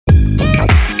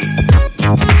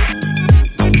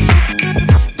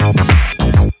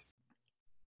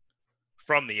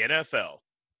from the NFL.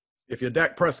 If you're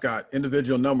Dak Prescott,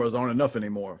 individual numbers aren't enough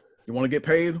anymore. You want to get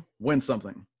paid? Win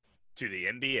something. To the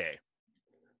NBA.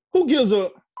 Who gives a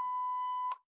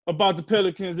about the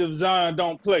Pelicans if Zion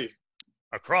don't play?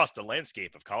 Across the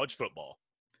landscape of college football.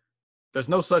 There's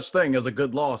no such thing as a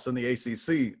good loss in the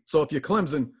ACC. So if you're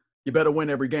Clemson, you better win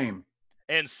every game.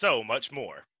 And so much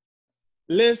more.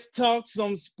 Let's talk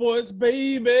some sports,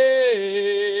 baby.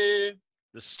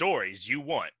 The stories you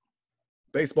want.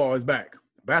 Baseball is back.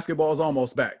 Basketball is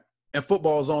almost back. And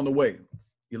football is on the way.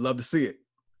 You love to see it.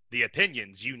 The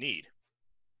opinions you need.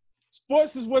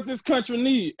 Sports is what this country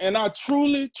needs, and I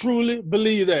truly, truly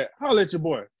believe that. Holla at your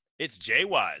boy. It's Jay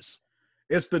Wise.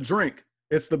 It's the drink,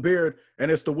 it's the beard, and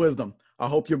it's the wisdom. I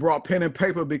hope you brought pen and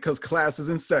paper because class is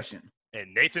in session.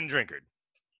 And Nathan Drinkard.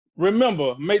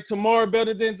 Remember, make tomorrow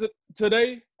better than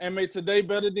today, and make today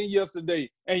better than yesterday.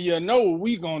 And you know what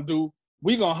we gonna do.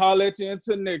 We gonna holler at you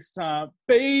until next time,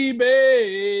 baby.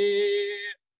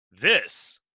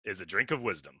 This is A Drink of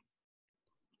Wisdom.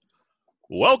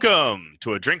 Welcome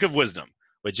to A Drink of Wisdom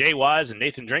with Jay Wise and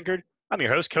Nathan Drinkard. I'm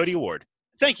your host, Cody Ward.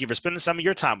 Thank you for spending some of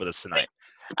your time with us tonight.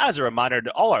 As a reminder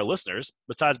to all our listeners,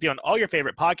 besides being on all your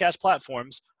favorite podcast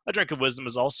platforms, A Drink of Wisdom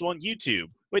is also on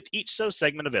YouTube, with each show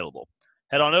segment available.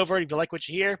 Head on over, if you like what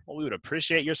you hear, well, we would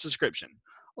appreciate your subscription.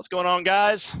 What's going on,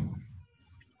 guys?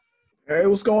 Hey,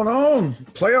 what's going on?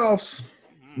 Playoffs.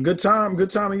 Good time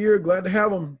of year. Glad to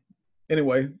have them.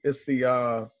 Anyway, it's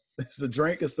the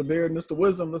drink, it's the beard, and it's the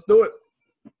wisdom. Let's do it.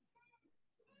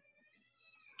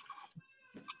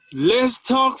 Let's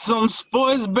talk some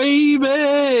sports, baby.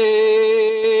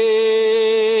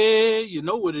 You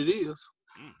know what it is.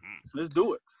 Mm-hmm. Let's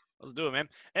do it. Let's do it, man.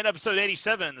 In episode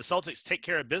 87, the Celtics take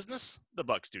care of business, the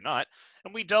Bucks do not,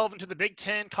 and we delve into the Big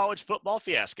Ten college football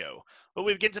fiasco. But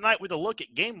we begin tonight with a look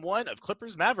at Game 1 of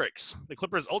Clippers-Mavericks. The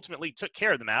Clippers ultimately took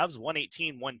care of the Mavs,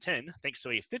 118-110, thanks to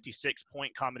a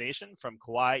 56-point combination from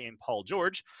Kawhi and Paul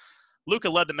George. Luka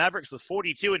led the Mavericks with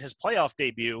 42 in his playoff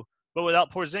debut, but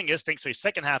without Porzingis, thanks to a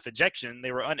second-half ejection,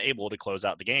 they were unable to close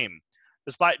out the game.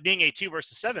 Despite being a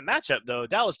 2-versus-7 matchup, though,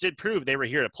 Dallas did prove they were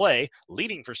here to play,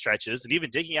 leading for stretches and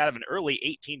even digging out of an early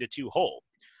 18-2 hole.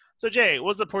 So, Jay,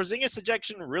 was the Porzingis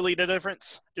ejection really the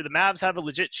difference? Do the Mavs have a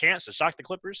legit chance to shock the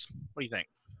Clippers? What do you think?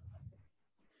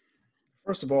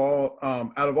 First of all,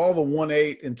 out of all the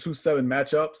 1-8 and 2-7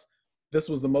 matchups, this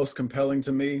was the most compelling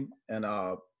to me, and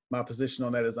my position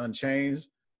on that is unchanged.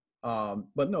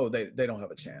 But no, they don't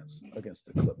have a chance against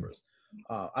the Clippers.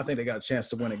 I think they got a chance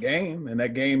to win a game, and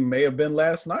that game may have been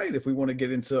last night if we want to get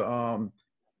into,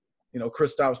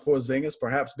 Kristaps Porzingis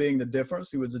perhaps being the difference.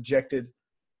 He was ejected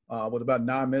with about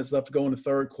 9 minutes left to go in the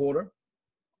third quarter,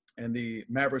 and the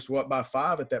Mavericks were up by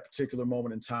 5 at that particular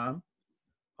moment in time.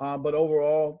 But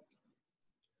overall,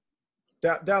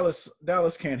 Dallas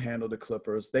can't handle the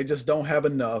Clippers. They just don't have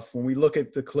enough. When we look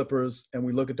at the Clippers and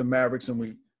we look at the Mavericks and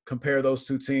we compare those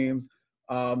two teams,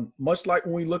 much like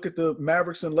when we look at the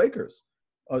Mavericks and Lakers,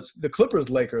 the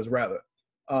Clippers-Lakers rather.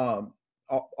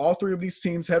 All three of these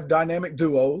teams have dynamic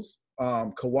duos,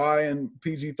 Kawhi and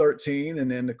PG-13, and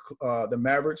then the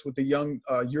Mavericks with the young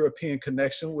European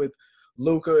connection with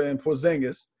Luka and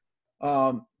Porzingis.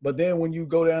 But then when you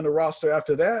go down the roster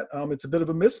after that, it's a bit of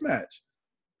a mismatch.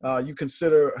 You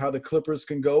consider how the Clippers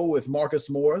can go with Marcus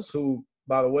Morris, who,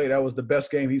 by the way, that was the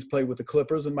best game he's played with the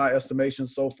Clippers in my estimation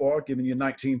so far, giving you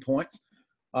 19 points,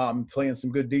 playing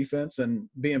some good defense and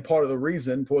being part of the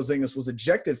reason Porzingis was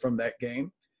ejected from that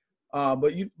game.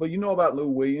 But you know about Lou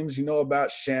Williams, you know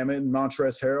about Shaman,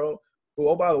 Montrezl Harrell, who,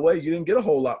 oh, by the way, you didn't get a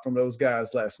whole lot from those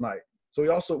guys last night. So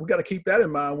we got to keep that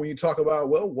in mind when you talk about,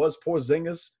 well, was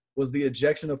the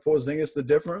ejection of Porzingis the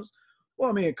difference? Well,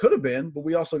 I mean, it could have been, but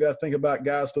we also got to think about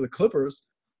guys for the Clippers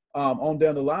on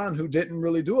down the line who didn't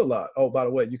really do a lot. Oh, by the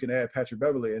way, you can add Patrick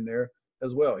Beverley in there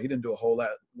as well. He didn't do a whole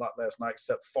lot last night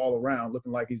except fall around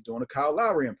looking like he's doing a Kyle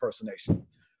Lowry impersonation.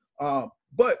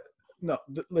 But no,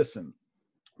 listen,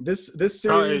 this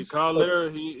series. Kyle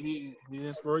Lowry, he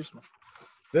inspirational.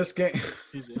 This game,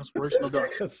 he's an inspirational guy.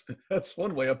 That's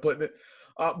one way of putting it.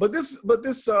 But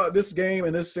this game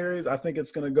and this series, I think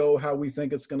it's going to go how we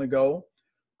think it's going to go.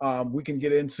 We can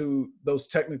get into those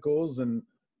technicals and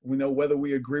we know whether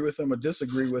we agree with them or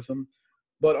disagree with them.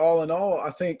 But all in all, I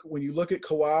think when you look at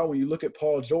Kawhi, when you look at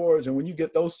Paul George, and when you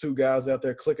get those two guys out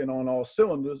there clicking on all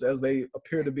cylinders, as they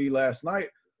appear to be last night,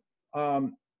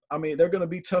 I mean, they're going to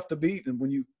be tough to beat. And when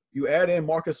you add in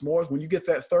Marcus Morris, when you get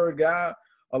that third guy,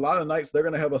 a lot of nights they're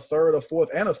going to have a third, a fourth,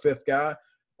 and a fifth guy.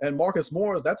 And Marcus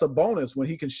Morris, that's a bonus when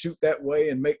he can shoot that way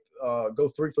and make go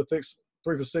 3 for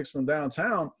 6 from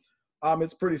downtown.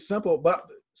 It's pretty simple. But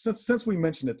since we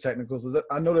mentioned the technicals,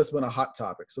 I know that's been a hot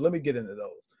topic. So let me get into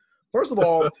those. First of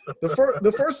all,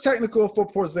 the first technical for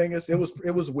Porzingis,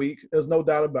 it was weak. There's no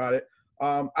doubt about it.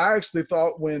 I actually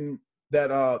thought when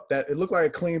that it looked like a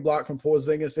clean block from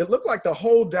Porzingis. It looked like the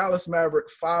whole Dallas Maverick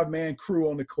 5-man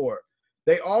crew on the court.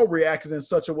 They all reacted in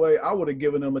such a way I would have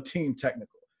given them a team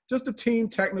technical. Just a team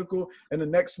technical, and the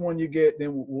next one you get,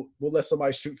 then we'll let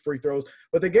somebody shoot free throws.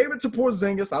 But they gave it to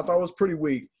Porzingis. I thought it was pretty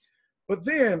weak. But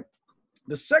then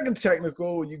the second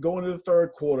technical, you go into the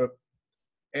third quarter,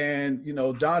 and,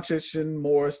 Doncic and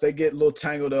Morris, they get a little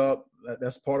tangled up.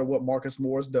 That's part of what Marcus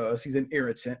Morris does. He's an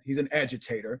irritant. He's an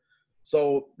agitator.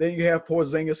 So then you have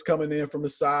Porzingis coming in from the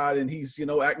side, and he's,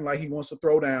 acting like he wants to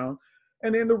throw down.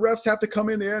 And then the refs have to come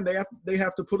in there, and they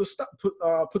have to put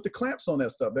the clamps on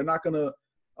that stuff. They're not going to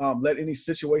let any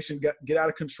situation get out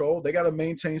of control. They got to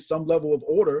maintain some level of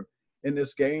order in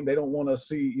this game. They don't want to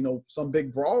see, some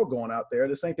big brawl going out there.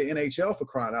 This ain't the NHL, for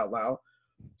crying out loud.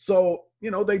 So,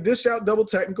 they dish out double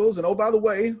technicals. And, oh, by the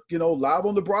way, live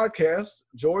on the broadcast,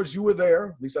 George, you were there.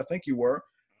 At least I think you were.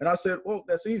 And I said, well,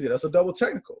 that's easy. That's a double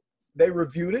technical. They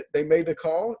reviewed it. They made the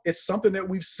call. It's something that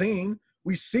we've seen.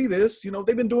 We see this.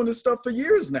 They've been doing this stuff for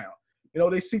years now.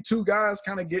 They see two guys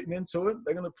kind of getting into it.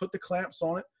 They're going to put the clamps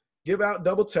on it, give out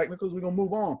double technicals. We're going to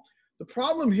move on. The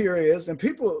problem here is, and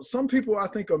some people I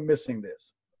think are missing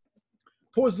this,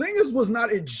 Porzingis was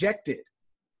not ejected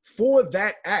for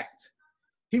that act.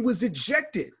 He was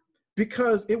ejected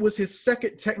because it was his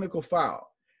second technical foul.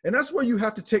 And that's where you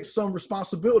have to take some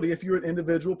responsibility if you're an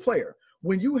individual player.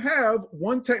 When you have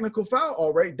one technical foul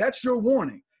already, that's your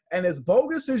warning. And as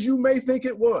bogus as you may think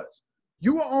it was,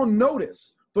 you were on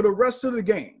notice for the rest of the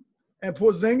game. And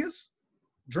Porzingis,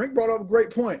 Drink brought up a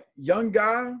great point. Young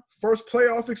guy, first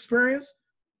playoff experience,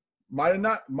 might have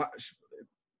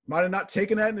not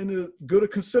taken that into good a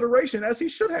consideration as he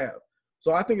should have.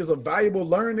 So I think it's a valuable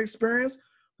learning experience.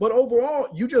 But overall,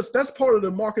 that's part of the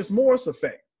Marcus Morris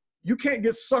effect. You can't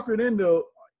get suckered into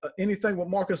anything with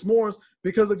Marcus Morris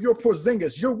because if you're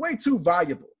Porzingis, you're way too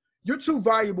valuable. You're too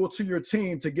valuable to your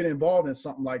team to get involved in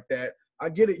something like that. I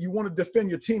get it. You want to defend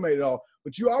your teammate at all,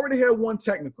 but you already had one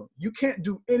technical. You can't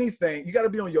do anything. You got to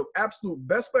be on your absolute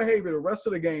best behavior the rest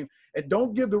of the game, and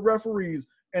don't give the referees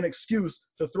an excuse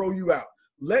to throw you out.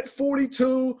 Let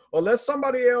 42 or let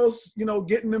somebody else,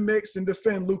 get in the mix and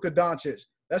defend Luka Doncic.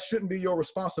 That shouldn't be your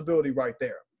responsibility right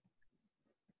there.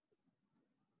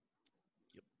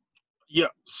 Yeah.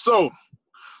 So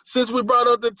since we brought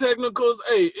up the technicals,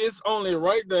 hey, it's only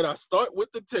right that I start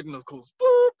with the technicals.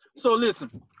 Boop. So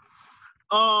listen,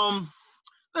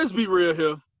 let's be real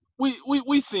here.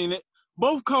 We seen it.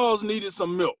 Both calls needed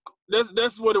some milk.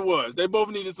 That's what it was. They both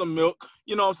needed some milk.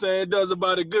 You know what I'm saying? It does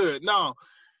about it good. Now,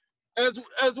 as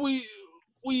we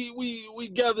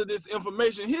gather this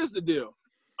information, here's the deal.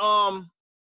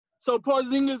 So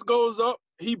Porzingis goes up.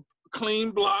 He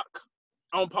clean block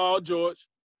on Paul George.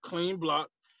 Clean block.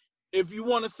 If you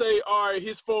want to say, all right,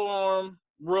 his forearm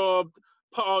rubbed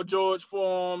Paul George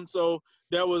forearm, so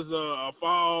that was a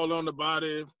foul on the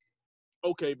body.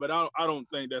 Okay, but I don't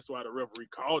think that's why the referee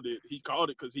called it. He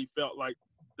called it because he felt like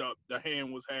the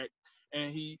hand was hacked,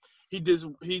 and he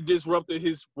disrupted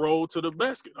his roll to the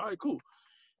basket. All right, cool.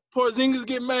 Porzingis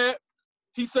get mad.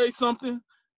 He say something.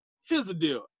 Here's the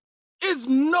deal. It's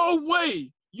no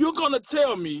way you're gonna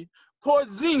tell me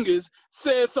Porzingis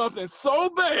said something so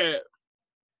bad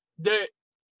that,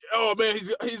 oh man,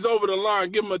 he's over the line.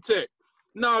 Give him a tech.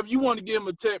 Now, if you want to give him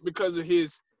a tech because of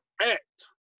his act,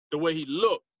 the way he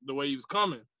looked, the way he was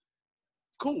coming,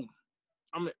 cool.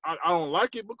 I mean, I don't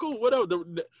like it, but cool, whatever.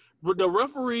 The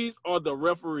referees are the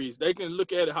referees. They can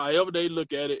look at it however they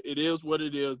look at it. It is what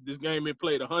it is. This game been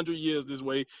played 100 years this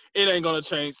way. It ain't gonna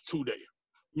change today.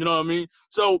 You know what I mean?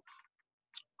 So,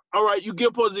 all right, you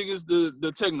give Porzingis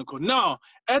the technical. Now,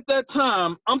 at that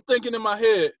time, I'm thinking in my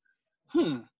head,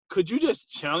 could you just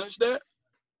challenge that?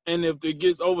 And if it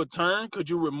gets overturned, could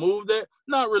you remove that?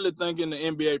 Not really thinking the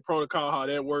NBA protocol, how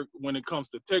that works when it comes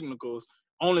to technicals.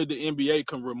 Only the NBA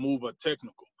can remove a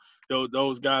technical,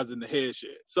 those guys in the head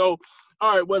shed. So,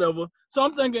 all right, whatever. So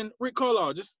I'm thinking, Rick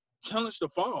Carlisle, just challenge the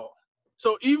foul.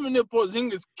 So even if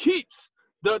Porzingis keeps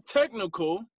the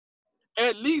technical,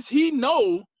 at least he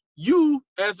know you,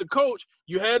 as the coach,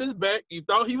 you had his back. You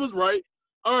thought he was right.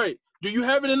 All right. Do you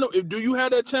have it do you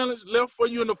have that challenge left for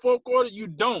you in the fourth quarter? You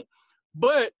don't.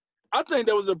 But I think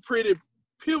that was a pretty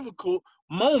pivotal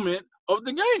moment of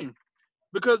the game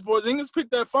because Porzingis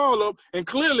picked that foul up, and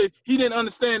clearly he didn't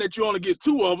understand that you only get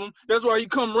two of them. That's why he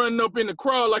come running up in the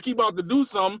crowd like he about to do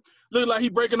something, look like he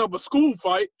breaking up a school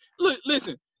fight. Look,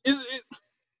 listen,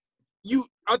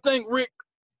 I think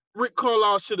Rick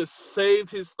Carlisle should have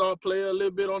saved his star player a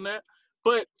little bit on that.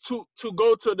 But to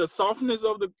go to the softness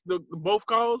of the both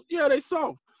calls, yeah, they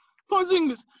soft.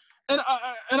 Porzingis, and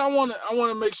I want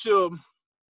to make sure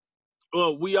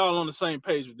we all on the same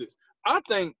page with this. I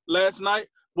think last night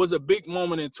was a big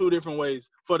moment in two different ways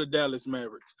for the Dallas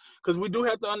Mavericks, because we do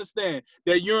have to understand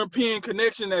that European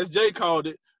connection, as Jay called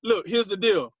it. Look, here's the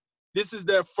deal: this is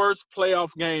their first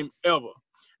playoff game ever.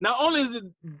 Not only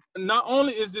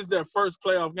is this their first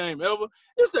playoff game ever,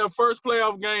 it's their first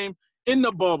playoff game in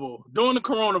the bubble, during the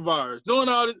coronavirus, doing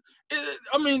all this.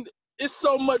 I mean, it's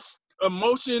so much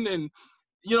emotion and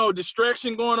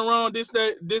distraction going around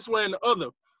this way and the other.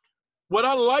 What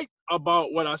I liked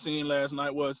about what I seen last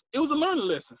night was it was a learning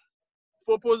lesson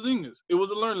for Porzingis. It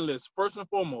was a learning lesson, first and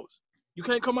foremost. You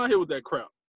can't come out here with that crap.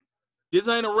 This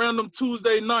ain't a random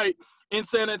Tuesday night in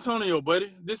San Antonio,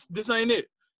 buddy. This ain't it.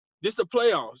 This the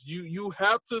playoffs. You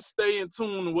have to stay in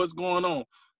tune with what's going on.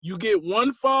 You get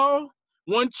one foul,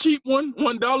 one cheap one,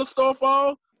 $1 store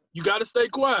foul, you got to stay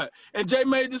quiet. And Jay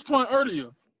made this point earlier.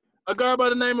 A guy by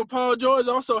the name of Paul George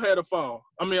also had a foul.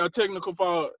 I mean, a technical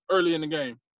foul early in the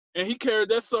game. And he carried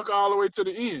that sucker all the way to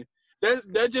the end.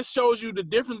 That just shows you the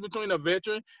difference between a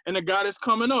veteran and a guy that's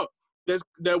coming up,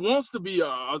 that wants to be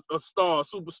a star, a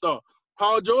superstar.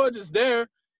 Paul George is there.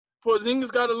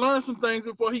 Porzingis got to learn some things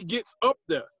before he gets up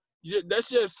there.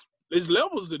 It's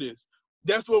levels to this.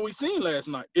 That's what we seen last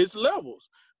night. It's levels.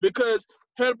 Because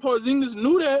had Porzingis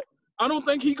knew that, I don't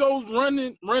think he goes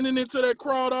running into that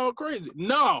crowd all crazy.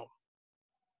 Now,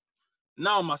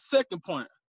 my second point.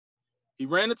 He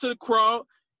ran into the crowd.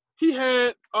 He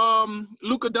had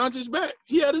Luka Doncic back.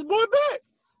 He had his boy back.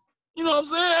 You know what I'm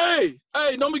saying?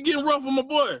 Hey, don't be getting rough with my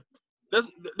boy.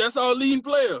 That's our leading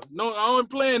player. No, I ain't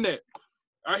playing that.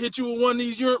 I hit you with one of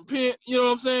these European, you know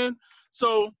what I'm saying?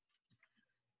 So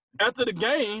after the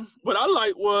game, what I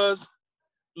liked was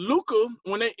Luka,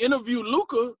 when they interviewed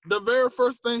Luka, the very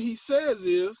first thing he says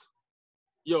is,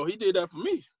 yo, he did that for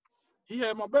me. He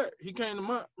had my back. He came to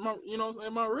my you know what I'm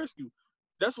saying, my rescue.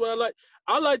 That's what I like.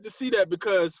 I like to see that,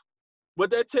 because what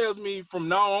that tells me from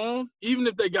now on, even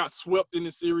if they got swept in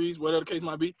the series, whatever the case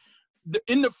might be,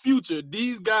 in the future,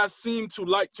 these guys seem to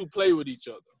like to play with each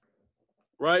other,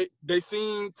 right? They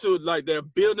seem to like they're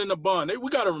building a bond. We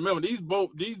got to remember these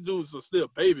dudes are still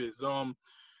babies.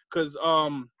 Because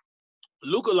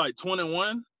Luka like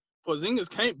 21, Porzingis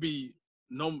can't be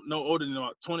no older than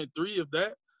about 23 of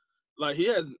that. Like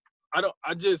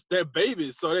they're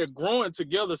babies, so they're growing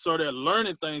together, so they're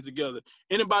learning things together.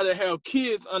 Anybody that have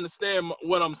kids understand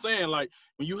what I'm saying. Like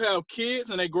when you have kids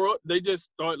and they grow up, they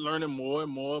just start learning more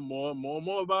and more and more and more and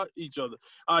more about each other.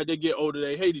 All right, they get older,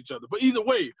 they hate each other. But either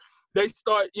way, they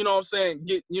start, you know what I'm saying,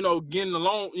 getting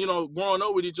along, growing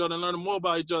up with each other and learning more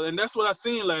about each other. And that's what I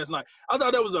seen last night. I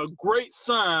thought that was a great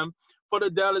sign for the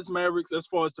Dallas Mavericks as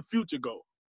far as the future go.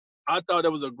 I thought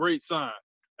that was a great sign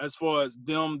as far as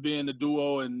them being the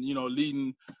duo and,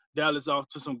 leading Dallas off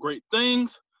to some great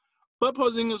things. But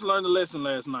Porzingis learned a lesson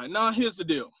last night. Now, here's the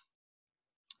deal.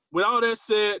 With all that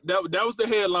said, that was the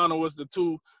headliner, was the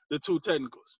two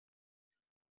technicals.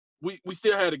 We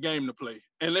still had a game to play.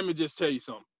 And let me just tell you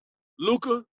something.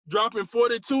 Luka dropping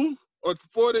 42 or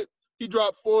 40, he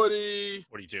dropped 40.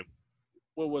 42.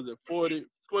 What was it?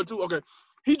 42? Okay.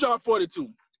 He dropped 42.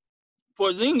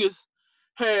 Porzingis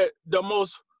had the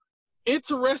most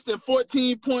interesting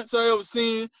 14 points I ever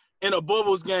seen in a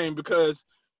Bubbles game, because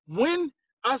when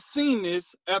I seen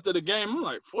this after the game, I'm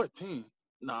like, 14?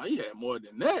 Nah, he had more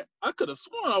than that. I could have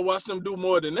sworn I watched him do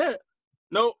more than that.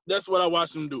 Nope, that's what I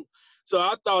watched him do. So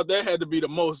I thought that had to be the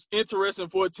most interesting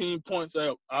 14 points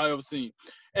I ever seen.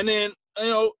 And then,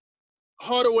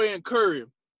 Hardaway and Curry.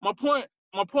 My point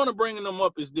of bringing them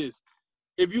up is this.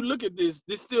 If you look at this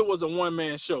still was a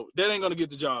one-man show. That ain't going to get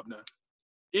the job done.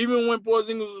 Even when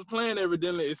Porzingis was playing,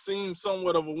 evidently, it seemed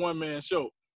somewhat of a one-man show.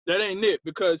 That ain't it,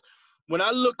 because when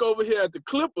I look over here at the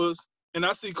Clippers and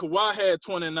I see Kawhi had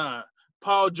 29,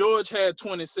 Paul George had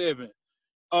 27,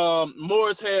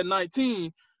 Morris had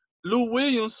 19, Lou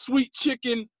Williams, Sweet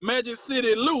Chicken, Magic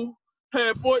City Lou,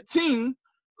 had 14.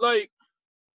 Like,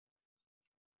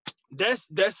 that's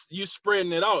you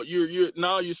spreading it out. You're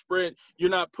not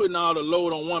putting all the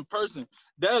load on one person.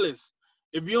 Dallas,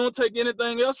 if you don't take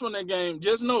anything else from that game,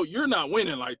 just know you're not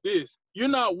winning like this. You're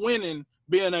not winning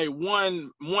being a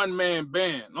one-man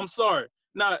band. I'm sorry.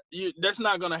 That's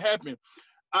not gonna happen.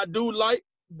 I do like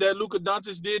that Luka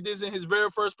Doncic did this in his very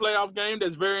first playoff game.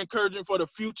 That's very encouraging for the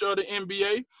future of the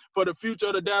NBA, for the future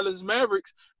of the Dallas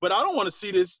Mavericks. But I don't want to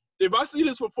see this. If I see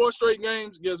this for 4 straight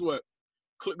games, guess what?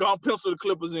 Gonna pencil the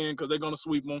Clippers in, because they're gonna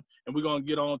sweep them, and we're gonna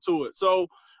get on to it. So,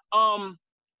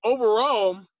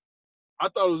 overall, I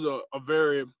thought it was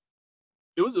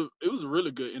a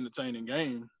really good, entertaining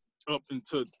game. up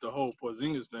into the whole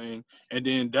Porzingis thing, and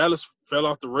then Dallas fell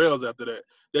off the rails after that.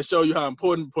 That show you how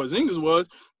important Porzingis was.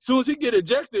 As soon as he get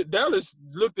ejected, Dallas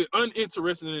looked at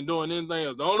uninterested in doing anything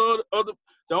else. The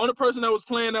only person that was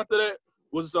playing after that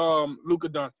was Luka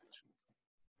Doncic.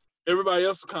 Everybody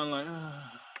else was kind of like,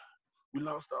 we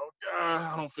lost our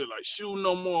guy. I don't feel like shooting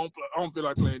no more. I don't feel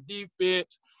like playing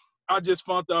defense. I just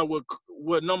found out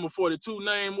what number 42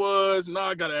 name was. Now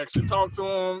I gotta actually talk to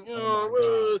him. You know, what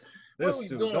are we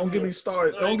Dude, doing don't get here? me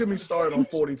started. Don't get me started on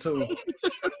 42.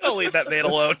 Don't leave that man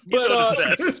alone. He's But, doing his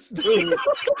best. This dude.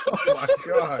 Oh my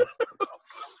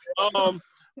God.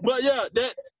 But yeah,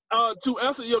 that to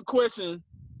answer your question,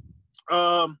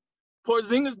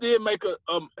 Porzingis did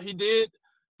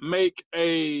make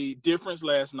a difference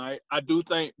last night. I do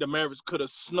think the Mavericks could have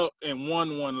snuck and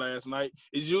won one last night.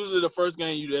 It's usually the first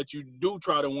game that you do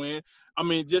try to win. I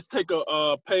mean, just take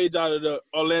a page out of the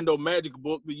Orlando Magic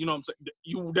book. You know what I'm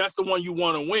saying? That's the one you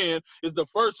want to win. Is the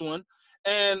first one,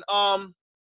 and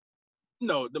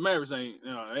no, the Mavericks they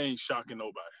ain't shocking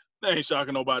nobody. They ain't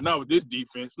shocking nobody. Not with this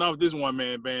defense. Not with this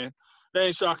one-man band. They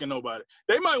ain't shocking nobody.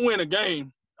 They might win a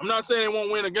game. I'm not saying they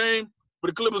won't win a game, but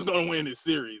the Clippers gonna win this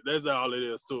series. That's all it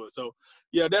is to it. So,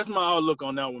 yeah, that's my outlook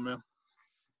on that one, man.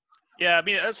 Yeah, I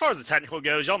mean, as far as the technical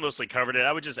goes, y'all mostly covered it.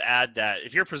 I would just add that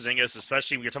if you're Porzingis,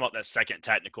 especially when you're talking about that second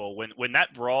technical, when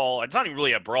that brawl, it's not even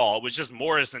really a brawl. It was just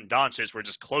Morris and Doncic were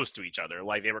just close to each other.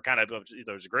 Like, they were kind of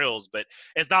those grills, but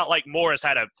it's not like Morris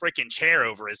had a freaking chair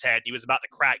over his head. He was about to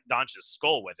crack Doncic's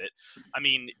skull with it. I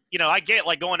mean, I get,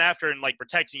 like, going after and, like,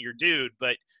 protecting your dude,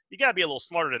 but you got to be a little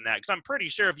smarter than that, because I'm pretty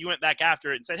sure if you went back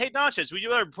after it and said, hey, Doncic, would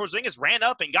you ever Porzingis ran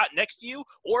up and got next to you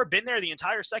or been there the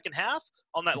entire second half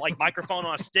on that, like, microphone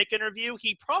on a stick interview,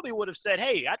 he probably would have said,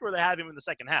 hey, I'd rather have him in the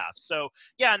second half. So,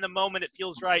 yeah, in the moment it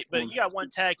feels right, but you got one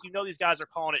tech. These guys are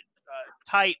calling it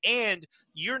tight, and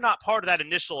you're not part of that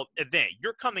initial event.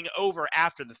 You're coming over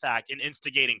after the fact and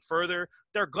instigating further.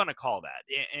 They're going to call that.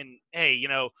 And hey,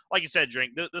 like you said,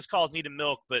 Drink, those calls need to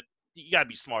milk, but you got to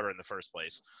be smarter in the first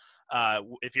place.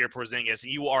 If you're Porzingis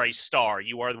and you are a star,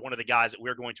 you are one of the guys that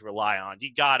we're going to rely on.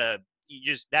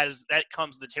 That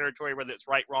comes to the territory, whether it's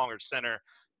right, wrong, or center.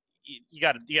 You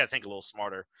got to think a little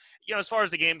smarter. As far as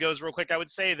the game goes, real quick, I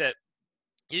would say that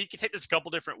you can take this a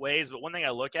couple different ways, but one thing I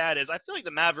look at is I feel like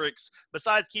the Mavericks,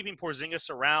 besides keeping Porzingis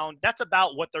around, that's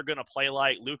about what they're going to play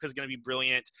like. Luka's going to be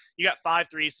brilliant. You got 5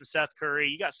 threes from Seth Curry.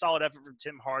 You got solid effort from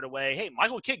Tim Hardaway. Hey,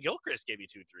 Michael Kidd-Gilchrist gave you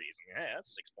 2 threes. Yeah,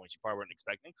 that's 6 points you probably weren't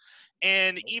expecting.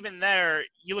 And even there,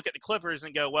 you look at the Clippers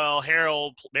and go, well,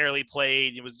 Harrell barely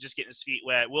played. He was just getting his feet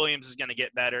wet. Williams is going to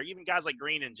get better. Even guys like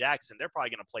Green and Jackson, they're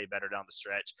probably going to play better down the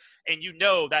stretch. And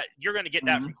that you're going to get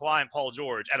that from Kawhi and Paul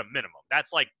George at a minimum.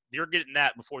 That's like you're getting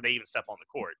that before they even step on the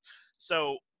court.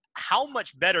 So how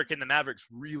much better can the Mavericks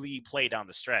really play down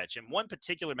the stretch? And one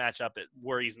particular matchup that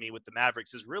worries me with the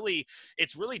Mavericks is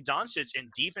it's really Doncic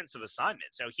in defensive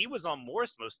assignments. So he was on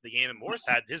Morris most of the game, and Morris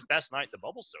had his best night in the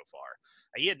bubble so far.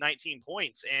 He had 19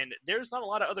 points, and there's not a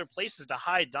lot of other places to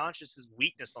hide Doncic's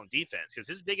weakness on defense, because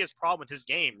his biggest problem with his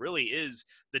game really is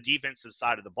the defensive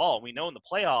side of the ball. We know in the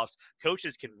playoffs,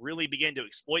 coaches can really begin to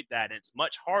exploit that, and it's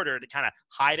much harder to kind of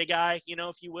hide a guy,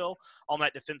 if you will, on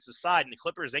that defensive side. And the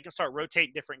Clippers, they can start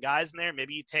rotating different guys in there.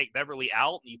 Maybe you take Beverly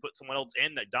out and you put someone else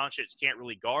in that Doncic can't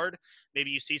really guard.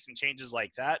 Maybe you see some changes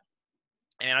like that.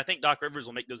 And I think Doc Rivers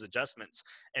will make those adjustments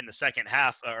in the second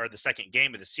half or the second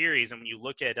game of the series. And when you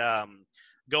look at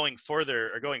going further,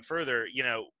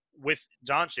 with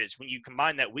Doncic, when you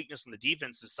combine that weakness on the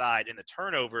defensive side and the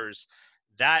turnovers,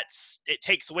 it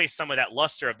takes away some of that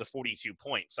luster of the 42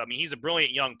 points. I mean, he's a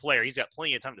brilliant young player. He's got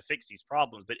plenty of time to fix these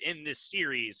problems. But in this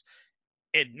series,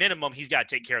 at minimum, he's got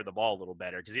to take care of the ball a little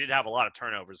better, because he did have a lot of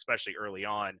turnovers, especially early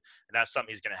on, and that's something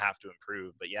he's going to have to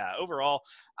improve. But yeah, overall,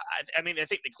 I think I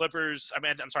think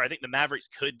the Mavericks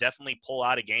could definitely pull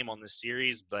out a game on this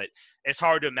series, but it's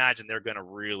hard to imagine they're going to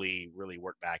really, really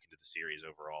work back into the series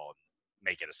overall and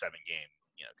make it a 7-game,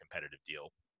 competitive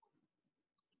deal.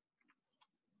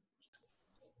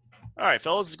 All right,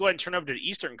 fellas, let's go ahead and turn over to the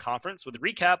Eastern Conference with a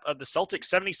recap of the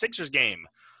Celtics-76ers game.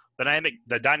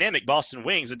 The dynamic Boston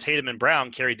Wings of Tatum and Brown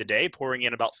carried the day, pouring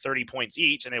in about 30 points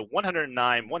each in a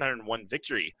 109-101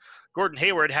 victory. Gordon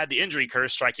Hayward had the injury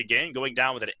curse strike again, going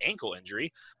down with an ankle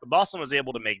injury, but Boston was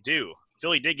able to make do.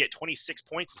 Philly did get 26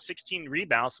 points and 16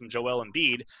 rebounds from Joel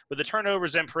Embiid, but the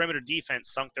turnovers and perimeter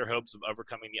defense sunk their hopes of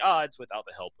overcoming the odds without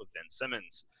the help of Ben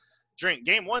Simmons.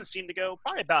 Game 1 seemed to go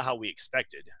probably about how we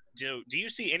expected. Do you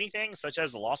see anything, such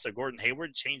as the loss of Gordon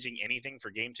Hayward, changing anything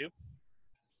for Game 2?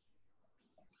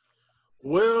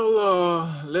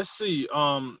 Well, let's see.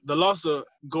 The loss of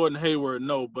Gordon Hayward,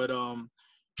 no, but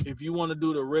if you want to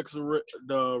do the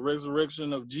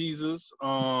resurrection of Jesus,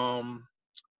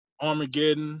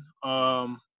 Armageddon,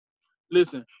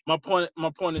 listen, my point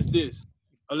is this.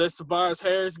 Unless Tobias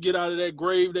Harris get out of that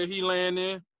grave that he laying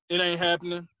in, it ain't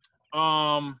happening.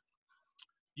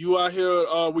 You out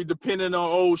here, we depending on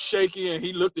old Shaky, and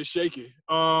he looked at Shaky.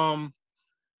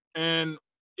 And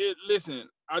listen,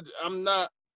 I'm not.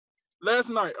 Last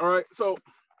night, all right. So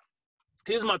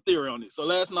here's my theory on this. So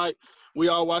last night we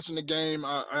all watching the game,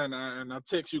 and I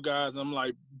text you guys. I'm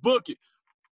like, book it.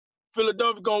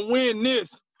 Philadelphia gonna win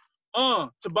this.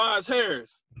 Tobias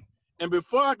Harris. And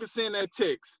before I could send that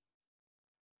text,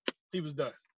 he was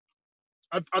done.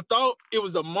 I thought it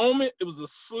was a moment, it was a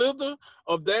slither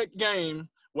of that game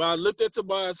where I looked at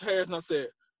Tobias Harris and I said,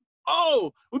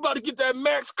 oh, we about to get that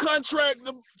max contract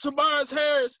to Tobias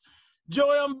Harris.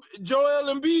 Joel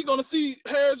Embiid gonna see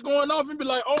Harris going off and be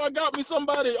like, oh, I got me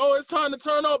somebody. Oh, it's time to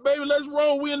turn up, baby. Let's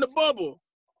roll. We in the bubble.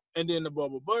 And then the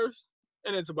bubble burst.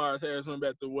 And then Tobias Harris went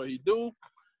back to what he do.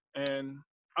 And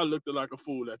I looked like a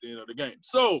fool at the end of the game.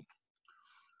 So,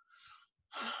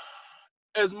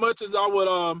 as much as I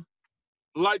would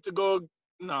like to go,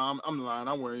 I'm lying.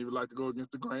 I wouldn't even like to go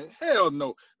against the grain. Hell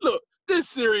no. Look, this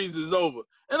series is over.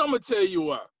 And I'm going to tell you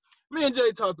why. Me and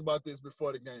Jay talked about this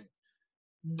before the game.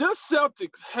 The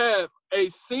Celtics have a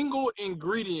single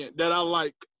ingredient that I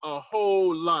like a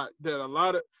whole lot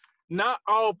that not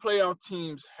all playoff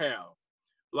teams have.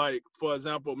 Like, for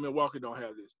example, Milwaukee don't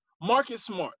have this. Marcus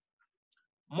Smart.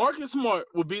 Marcus Smart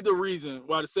will be the reason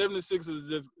why the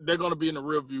 76ers, they're going to be in the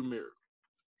rearview mirror.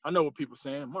 I know what people are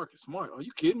saying. Marcus Smart, are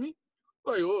you kidding me?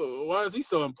 Like, why is he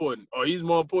so important? Oh, he's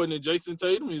more important than Jason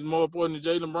Tatum. He's more important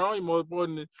than Jaylen Brown. He's more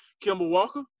important than Kemba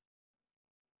Walker.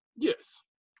 Yes,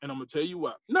 and I'm going to tell you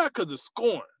why. Not because of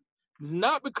scoring.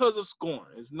 Not because of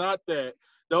scoring. It's not that.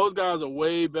 Those guys are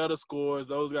way better scorers.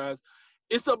 Those guys.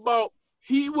 It's about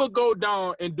he will go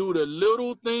down and do the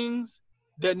little things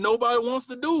that nobody wants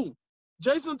to do.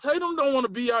 Jason Tatum don't want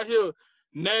to be out here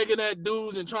nagging at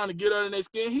dudes and trying to get under their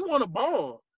skin. He want a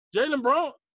ball. Jaylen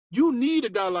Brown, you need a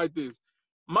guy like this.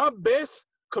 My best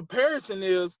comparison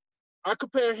is I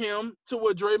compare him to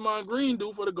what Draymond Green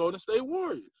do for the Golden State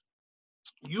Warriors.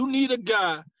 You need a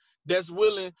guy that's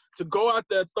willing to go out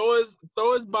there, throw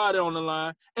his body on the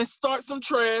line, and start some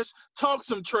trash, talk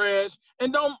some trash,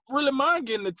 and don't really mind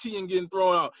getting the tee and getting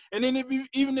thrown out. And then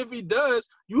even if he does,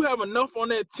 you have enough on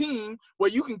that team where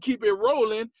you can keep it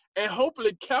rolling and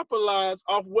hopefully capitalize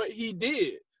off what he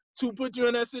did to put you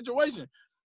in that situation.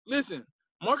 Listen,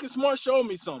 Marcus Smart showed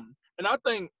me something, and I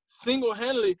think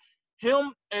single-handedly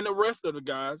him and the rest of the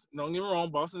guys, don't get me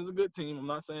wrong, Boston's a good team. I'm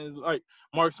not saying it's like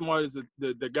Marcus Smart is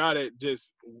the guy that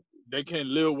just they can't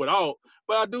live without,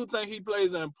 but I do think he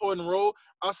plays an important role.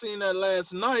 I seen that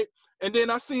last night, and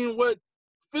then I seen what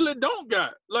Philly don't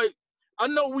got. Like, I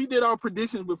know we did our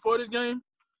predictions before this game,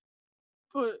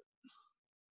 but,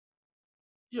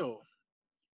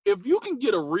 if you can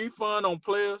get a refund on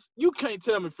players, you can't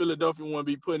tell me Philadelphia won't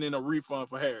be putting in a refund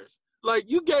for Harris. Like,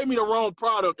 you gave me the wrong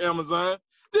product, Amazon.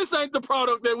 This ain't the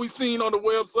product that we seen on the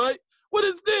website. What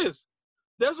is this?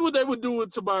 That's what they would do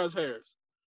with Tobias Harris.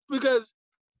 Because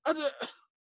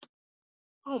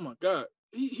oh my God,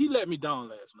 he let me down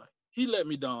last night.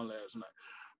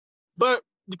 But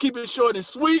to keep it short and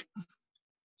sweet,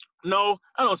 no,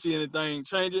 I don't see anything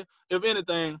changing. If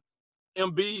anything,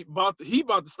 Embiid about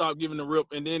to stop giving the rip,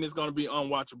 and then it's going to be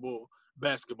unwatchable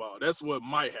basketball. That's what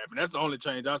might happen. That's the only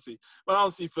change I see. But I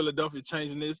don't see Philadelphia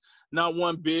changing this, not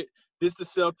one bit. This the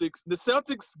Celtics. The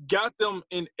Celtics got them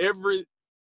in every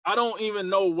 – I don't even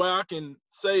know what I can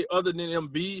say other than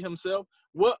Embiid himself.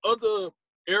 What other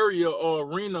area or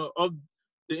arena of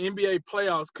the NBA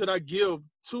playoffs could I give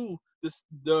to the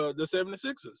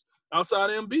 76ers outside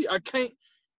of Embiid? I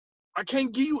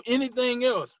can't give you anything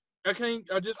else. I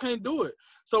just can't do it.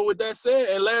 So with that said,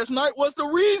 and last night was the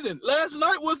reason. Last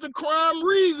night was the crime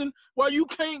reason why you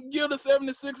can't give the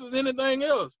 76ers anything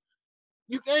else.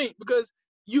 You can't, because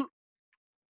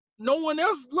no one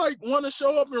else want to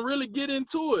show up and really get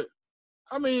into it.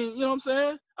 I mean, you know what I'm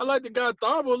saying? I like the guy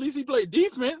Thabo, at least he played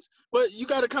defense, but you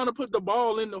got to kind of put the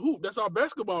ball in the hoop. That's how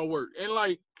basketball work.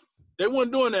 And they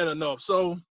weren't doing that enough.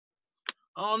 So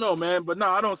I don't know, man. But no,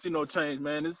 I don't see no change,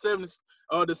 man. The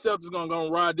Celtics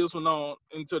gonna ride this one on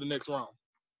into the next round.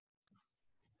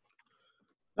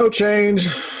 No change.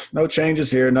 No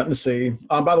changes here. Nothing to see.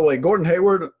 By the way, Gordon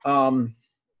Hayward, a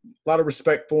lot of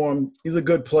respect for him. He's a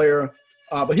good player,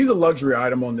 but he's a luxury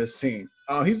item on this team.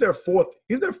 He's their fourth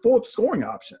scoring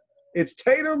option. It's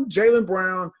Tatum, Jaylen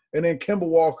Brown, and then Kemba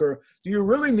Walker. Do you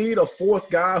really need a fourth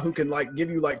guy who can give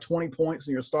you 20 points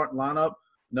in your starting lineup?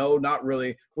 No, not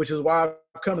really, which is why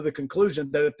I've come to the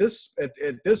conclusion that at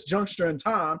this juncture in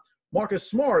time, Marcus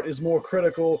Smart is more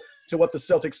critical to what the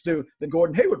Celtics do than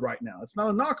Gordon Hayward right now. It's not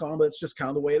a knock on him, but it's just kind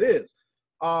of the way it is.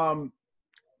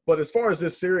 But as far as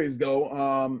this series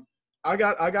go, I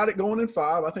got it going in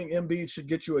 5. I think Embiid should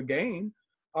get you a game.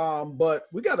 But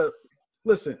we got to –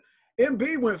 listen,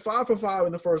 Embiid went 5 for 5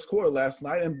 in the first quarter last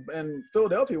night, and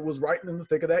Philadelphia was right in the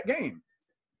thick of that game.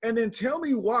 And then tell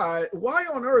me why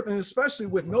on earth, and especially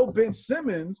with no Ben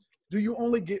Simmons, do you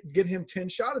only get him 10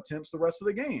 shot attempts the rest of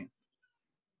the game?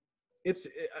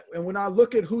 And when I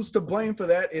look at who's to blame for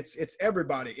that, it's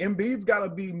everybody. Embiid's got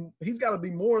to be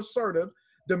more assertive,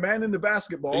 demanding the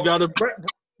basketball.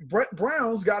 Brett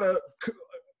Brown's got to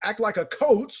act like a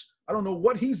coach. I don't know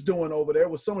what he's doing over there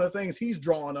with some of the things he's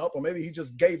drawing up, or maybe he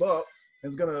just gave up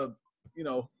and is going to,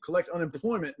 collect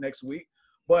unemployment next week.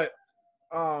 But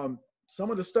some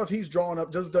of the stuff he's drawing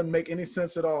up just doesn't make any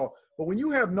sense at all. But when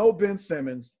you have no Ben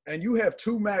Simmons and you have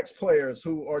 2 max players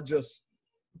who are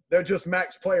they're just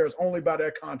max players only by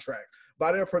their contract.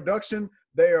 By their production,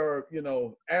 they are,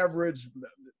 average.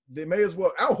 They may as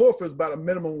well – Al Horford's about a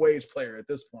minimum wage player at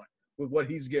this point with what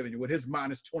he's giving you, with his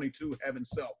minus 22 having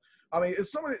self. I mean,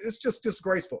 it's just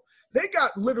disgraceful. They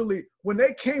got literally – when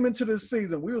they came into this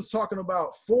season, we was talking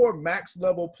about 4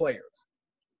 max-level players,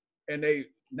 and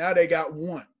now they got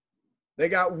 1. They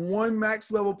got 1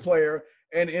 max-level player,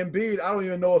 and Embiid, I don't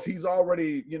even know if he's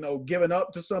already, given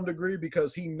up to some degree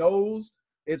because he knows –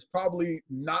 it's probably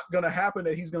not going to happen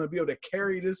that he's going to be able to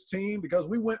carry this team, because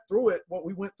we went through it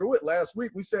last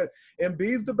week. We said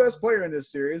Embiid's the best player in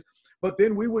this series, but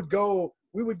then we would go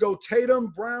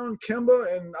Tatum, Brown,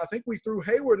 Kemba, and I think we threw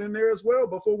Hayward in there as well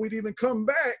before we'd even come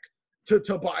back to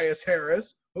Tobias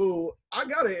Harris, who I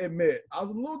got to admit, I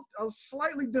was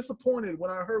slightly disappointed when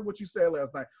I heard what you said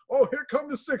last night. Oh, here come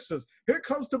the Sixers. Here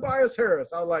comes Tobias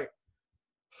Harris. I was like,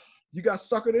 you got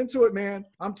suckered into it, man.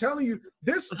 I'm telling you,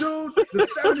 this dude, the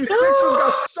 76ers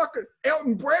got suckered.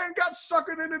 Elton Brand got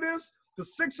suckered into this. The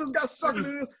Sixers got suckered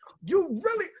into this.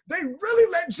 They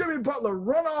really let Jimmy Butler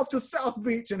run off to South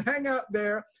Beach and hang out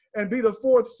there and be the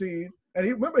 4th seed. And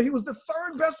he was the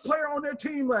 3rd best player on their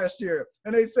team last year.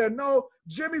 And they said, no,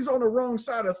 Jimmy's on the wrong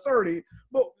side of 30,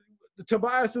 but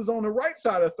Tobias is on the right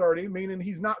side of 30, meaning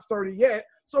he's not 30 yet.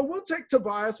 So we'll take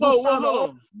Tobias. We'll sign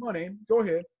all money. Go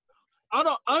ahead.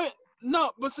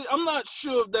 No, but see, I'm not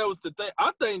sure if that was the thing.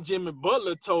 I think Jimmy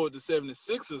Butler told the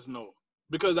 76ers no,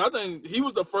 because I think he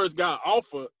was the first guy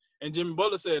offered, and Jimmy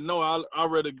Butler said, no,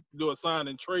 I'd rather do a sign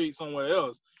and trade somewhere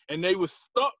else. And they were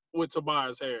stuck with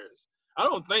Tobias Harris. I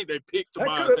don't think they picked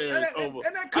Tobias Harris over.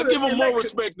 I give him more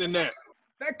respect than that.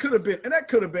 That could have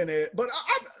been it. But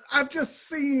I've just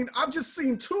seen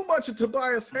too much of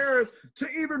Tobias Harris to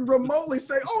even remotely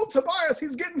say, oh, Tobias,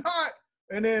 he's getting hot.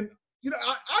 And then,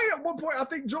 I at one point, I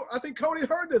think Cody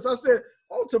heard this. I said,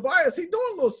 oh, Tobias, he doing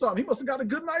a little something. He must have got a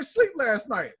good night's sleep last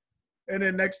night. And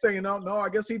then next thing you know, no, I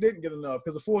guess he didn't get enough,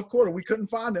 because the 4th quarter, we couldn't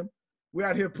find him. We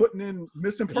out here putting in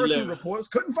missing person reports.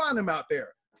 Couldn't find him out there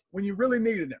when you really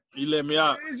needed him. He let me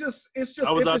out. It's just.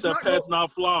 I was out there passing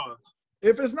out flowers.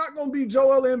 If it's not going to be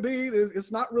Joel Embiid,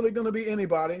 it's not really going to be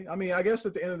anybody. I mean, I guess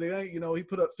at the end of the day, he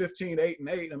put up 15, 8, and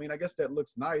 8. I mean, I guess that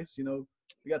looks nice. You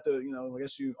got I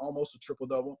guess you almost a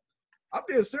triple-double. I'm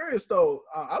being serious, though.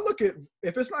 I look at,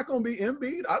 if it's not going to be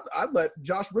Embiid, I'd let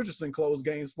Josh Richardson close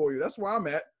games for you. That's where I'm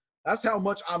at. That's how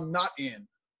much I'm not in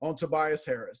on Tobias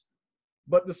Harris.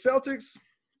 But the Celtics,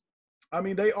 I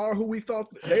mean, they are who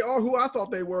I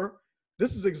thought they were.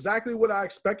 This is exactly what I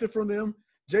expected from them.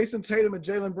 Jason Tatum and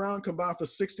Jaylen Brown combined for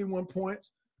 61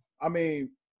 points. I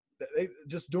mean, they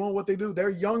just doing what they do.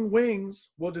 Their young wings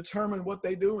will determine what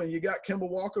they do. And you got Kemba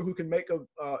Walker, who can make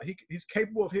he's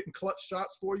capable of hitting clutch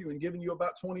shots for you and giving you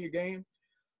about 20 a game.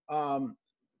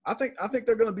 I think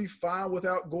they're going to be fine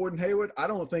without Gordon Hayward. I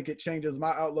don't think it changes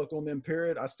my outlook on them,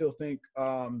 period. I still think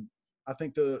I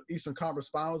think the Eastern Conference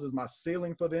Finals is my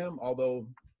ceiling for them, although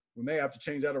we may have to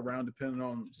change that around depending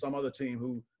on some other team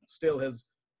who still has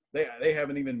they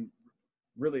haven't even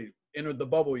really entered the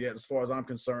bubble yet as far as I'm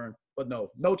concerned. But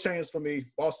no chance for me.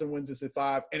 Boston wins this at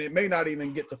 5, and it may not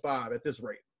even get to 5 at this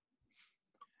rate.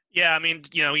 Yeah, I mean,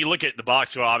 you look at the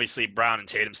box score, obviously Brown and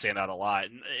Tatum stand out a lot.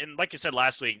 And like I said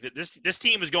last week, this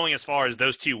team is going as far as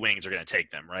those 2 wings are going to take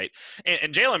them, right?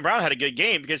 And Jaylen Brown had a good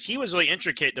game because he was really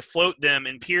intricate to float them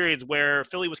in periods where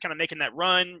Philly was kind of making that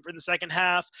run for the second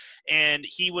half. And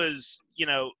he was,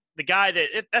 the guy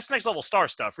that's next level star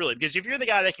stuff, really, because if you're the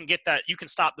guy that can get that, you can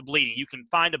stop the bleeding, you can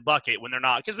find a bucket when they're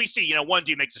not, because we see, one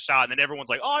dude makes a shot and then everyone's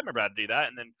like, oh, I remember how to do that.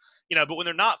 And then, but when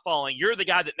they're not falling, you're the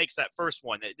guy that makes that first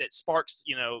one that sparks,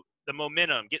 the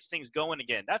momentum, gets things going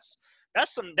again. That's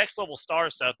some next level star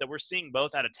stuff that we're seeing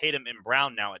both out of Tatum and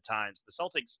Brown now at times. The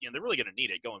Celtics, they're really going to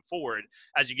need it going forward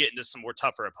as you get into some more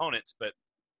tougher opponents. But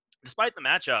despite the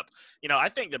matchup, I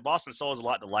think that Boston still has a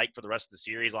lot to like for the rest of the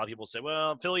series. A lot of people say,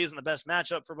 well, Philly isn't the best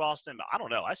matchup for Boston, but I don't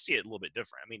know. I see it a little bit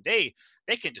different. I mean, they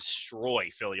can destroy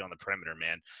Philly on the perimeter,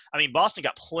 man. I mean, Boston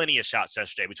got plenty of shots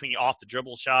yesterday between off the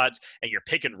dribble shots and your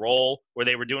pick and roll where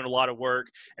they were doing a lot of work.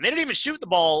 And they didn't even shoot the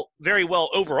ball very well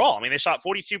overall. I mean, they shot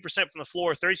 42% from the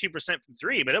floor, 32% from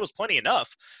three, but it was plenty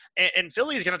enough. And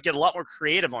Philly is going to get a lot more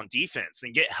creative on defense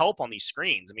and get help on these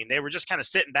screens. I mean, they were just kind of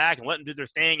sitting back and letting them do their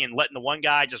thing and letting the one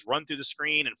guy just run through the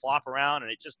screen and flop around,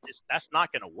 and that's not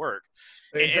going to work.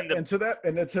 And to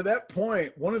that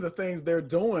point, one of the things they're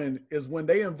doing is when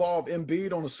they involve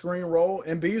Embiid on a screen roll,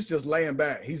 Embiid's just laying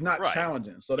back. He's not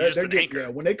challenging. So they're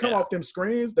getting, when they come off them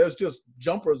screens, there's just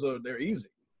jumpers. They're easy.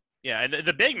 Yeah, and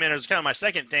the big men is kind of my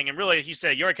second thing. And really, like you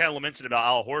said, you already kind of lamented about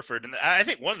Al Horford. And I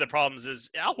think one of the problems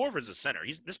is Al Horford's a center.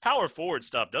 This power forward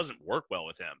stuff doesn't work well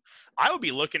with him. I would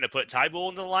be looking to put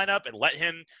Tybalt into the lineup and let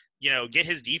him, get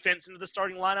his defense into the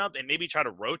starting lineup and maybe try to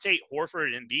rotate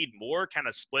Horford and Embiid more, kind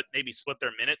of split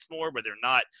their minutes more where they're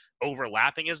not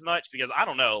overlapping as much, because I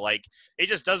don't know, like it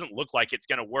just doesn't look like it's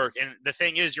going to work. And the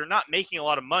thing is, you're not making a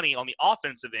lot of money on the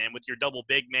offensive end with your double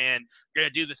big man. You're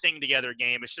going to do the thing together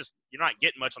game. It's just, you're not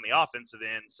getting much on the offensive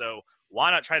end. So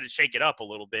why not try to shake it up a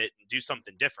little bit and do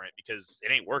something different, because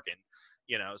it ain't working,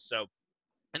 so.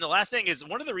 And the last thing is,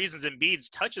 one of the reasons Embiid's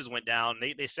touches went down,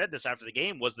 they said this after the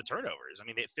game, was the turnovers. I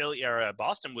mean,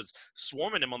 Boston was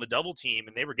swarming him on the double team,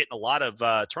 and they were getting a lot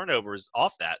of turnovers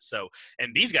off that. So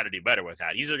Embiid's got to do better with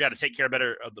that. He's either got to take care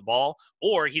better of the ball,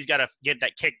 or he's got to get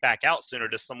that kick back out sooner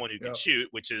to someone who can shoot,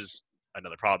 which is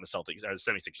another problem the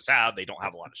 76ers have. They don't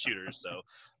have a lot of shooters. So,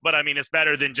 but I mean, it's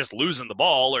better than just losing the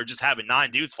ball or just having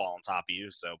 9 dudes fall on top of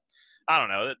you. So, I don't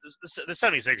know. The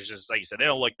 76ers, just like you said, they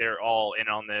don't look they're all in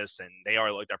on this, and they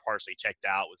are like they're partially checked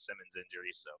out with Simmons'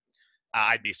 injury. So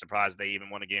I'd be surprised they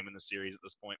even won a game in the series at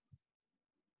this point.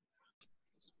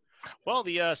 Well,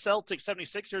 the Celtics,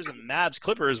 76ers, and Mavs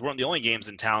Clippers weren't the only games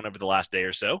in town over the last day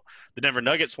or so. The Denver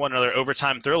Nuggets won another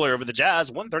overtime thriller over the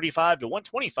Jazz,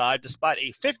 135-125, despite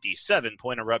a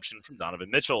 57-point eruption from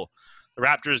Donovan Mitchell. The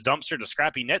Raptors dumpstered a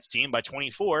scrappy Nets team by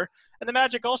 24, and the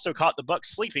Magic also caught the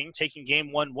Bucks sleeping, taking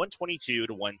Game 1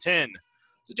 122-110.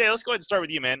 So, Jay, let's go ahead and start with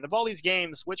you, man. Of all these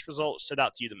games, which result stood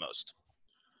out to you the most?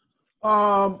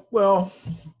 Well,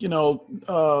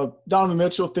 Donovan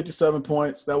Mitchell, 57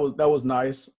 points. That was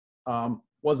nice.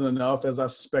 Wasn't enough, as I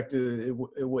suspected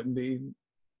it wouldn't be.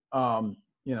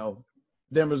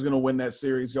 Denver's going to win that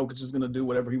series. Jokic is going to do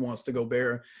whatever he wants to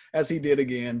Gobert, as he did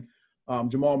again.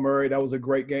 Jamal Murray, that was a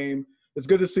great game. It's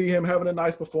good to see him having a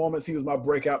nice performance. He was my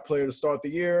breakout player to start the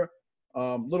year.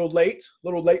 Little late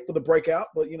for the breakout,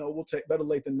 but we'll take better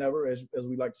late than never, as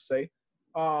we like to say.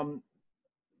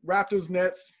 Raptors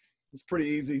Nets, it's pretty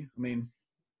easy. I mean,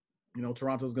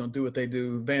 Toronto's going to do what they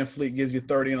do. Van Fleet gives you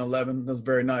 30 and 11. That's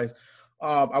very nice.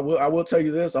 I will tell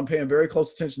you this. I'm paying very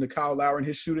close attention to Kyle Lowry and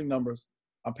his shooting numbers.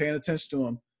 I'm paying attention to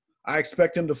him. I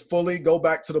expect him to fully go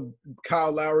back to the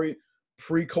Kyle Lowry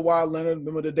pre-Kawhi Leonard.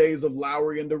 Remember the days of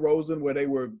Lowry and DeRozan where they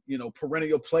were,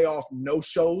 perennial playoff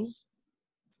no-shows?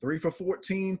 3 for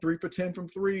 14, 3 for 10 from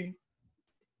 3.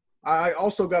 I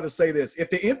also got to say this.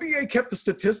 If the NBA kept the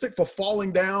statistic for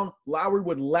falling down, Lowry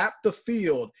would lap the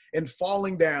field in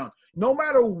falling down. No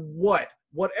matter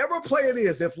whatever play it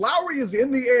is, if Lowry is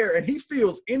in the air and he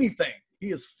feels anything, he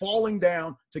is falling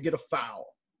down to get a foul.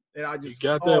 And I just,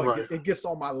 right. It gets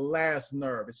on my last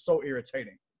nerve. It's so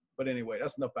irritating. But anyway,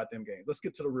 that's enough about them games. Let's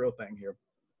get to the real thing here.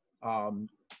 Hold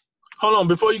on,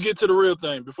 before you get to the real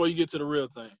thing.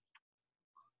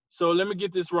 So let me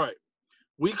get this right.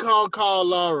 We call Kyle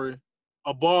Lowry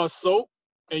a bar of soap,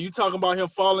 and you talking about him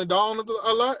falling down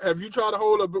a lot? Have you tried to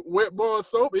hold a wet bar of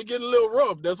soap? It get a little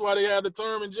rough. That's why they had the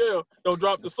term in jail. Don't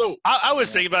drop the soap. I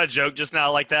was thinking about a joke just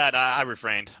now like that. I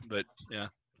refrained, but yeah.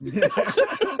 You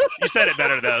said it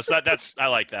better though, so I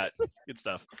like that. Good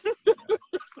stuff.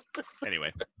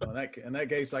 Anyway, well, in that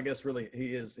case, I guess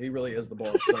he really is the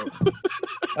bar of soap.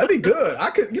 That'd be good. I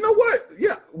could, you know what?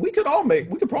 Yeah, we could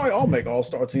probably all make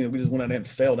all-star teams. We just went out there and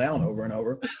fell down over and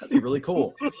over. That'd be really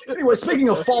cool. Anyway, speaking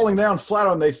of falling down flat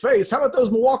on their face, how about those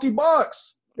Milwaukee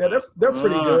Bucks? Yeah, they're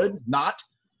pretty good. Not.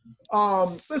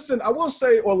 Listen, I will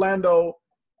say Orlando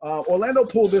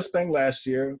pulled this thing last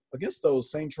year against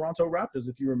those same Toronto Raptors,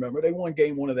 if you remember. They won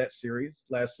Game 1 of that series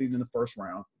last season in the first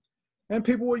round. And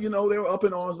people were, they were up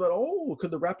in arms about, oh, could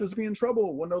the Raptors be in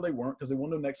trouble? Well, no, they weren't, because they won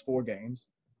the next 4 games.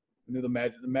 We knew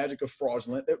the magic of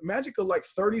fraudulent. The magic of like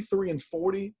 33 and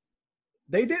 40.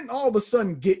 They didn't all of a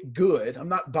sudden get good. I'm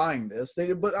not buying this.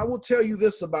 But I will tell you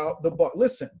this about the Bucks.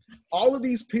 Listen, all of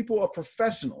these people are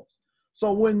professionals.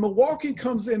 So when Milwaukee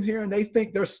comes in here and they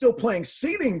think they're still playing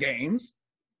seeding games,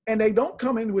 and they don't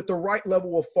come in with the right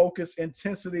level of focus,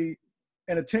 intensity,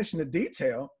 and attention to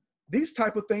detail, these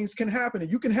type of things can happen.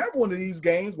 And you can have one of these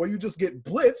games where you just get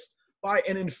blitzed by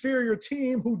an inferior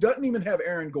team who doesn't even have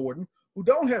Aaron Gordon, who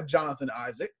don't have Jonathan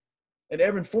Isaac, and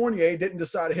Evan Fournier didn't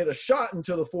decide to hit a shot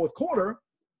until the 4th quarter,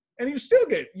 and you still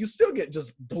get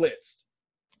just blitzed.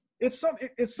 It's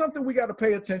something we got to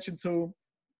pay attention to.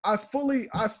 I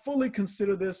fully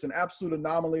consider this an absolute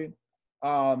anomaly.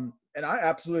 And I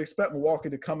absolutely expect Milwaukee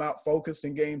to come out focused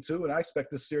in game 2, and I expect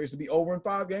this series to be over in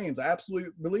 5 games. I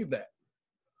absolutely believe that.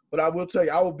 But I will tell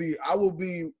you, it'll be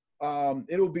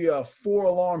a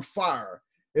 4-alarm fire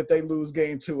if they lose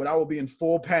game 2, and I will be in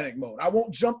full panic mode. I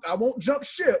won't jump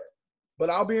ship, but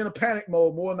I'll be in a panic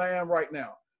mode more than I am right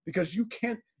now, because you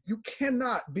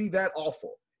cannot be that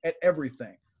awful at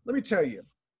everything. Let me tell you,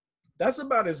 that's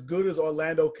about as good as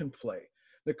Orlando can play.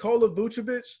 Nikola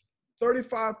Vucevic,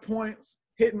 35 points,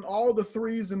 hitting all the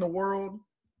threes in the world.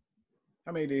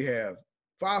 How many did he have?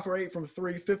 5 for 8 from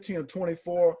 3, 15 of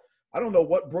 24. I don't know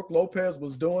what Brook Lopez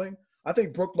was doing. I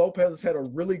think Brook Lopez has had a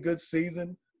really good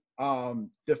season.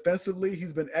 Defensively,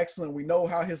 he's been excellent. We know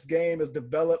how his game has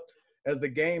developed as the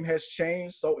game has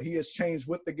changed. So he has changed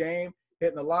with the game,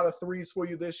 hitting a lot of threes for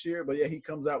you this year. But, yeah, he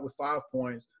comes out with 5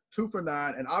 points, 2 for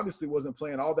 9, and obviously wasn't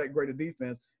playing all that great a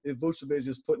defense if Vucevic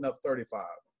is putting up 35.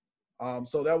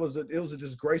 So it was a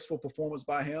disgraceful performance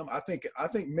by him. I think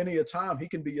many a time he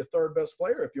can be your 3rd best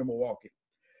player if you're Milwaukee.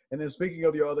 And then speaking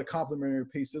of your other complimentary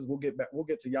pieces, we'll get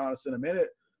to Giannis in a minute.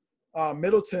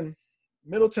 Middleton,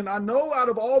 I know out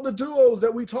of all the duos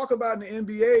that we talk about in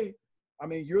the NBA, I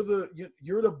mean, you're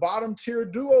the bottom tier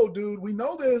duo, dude. We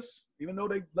know this, even though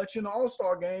they let you in the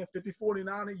All-Star game,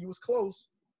 50-49, you was close.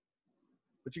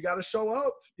 But you got to show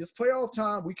up. It's playoff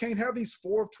time. We can't have these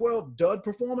 4 of 12 dud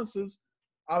performances.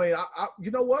 I mean,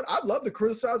 you know what? I'd love to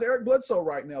criticize Eric Bledsoe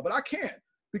right now, but I can't,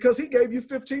 because he gave you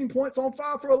 15 points on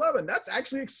 5 for 11. That's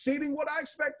actually exceeding what I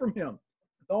expect from him.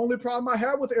 The only problem I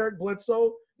have with Eric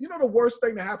Bledsoe, the worst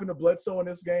thing that happened to Bledsoe in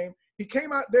this game, he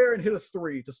came out there and hit a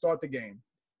 3 to start the game.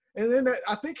 And then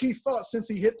I think he thought since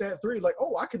he hit that 3, like,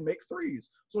 oh, I can make 3s.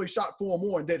 So he shot 4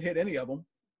 more and didn't hit any of them.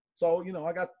 So,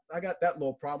 I got that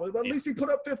little problem. But at least he put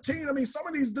up 15. I mean, some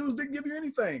of these dudes didn't give you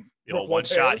anything.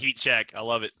 One-shot heat check. I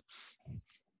love it.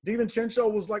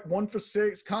 DiVincenzo was like 1 for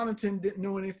 6. Connaughton didn't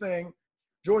do anything.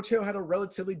 George Hill had a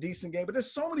relatively decent game. But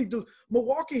there's so many dudes.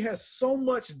 Milwaukee has so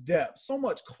much depth, so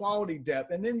much quality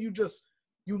depth. And then you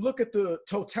look at the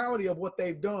totality of what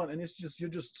they've done, and you're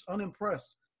just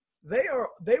unimpressed. They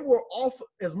were off.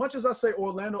 As much as I say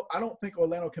Orlando, I don't think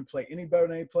Orlando can play any better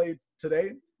than they played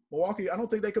today. Milwaukee, I don't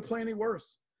think they could play any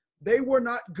worse. They were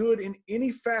not good in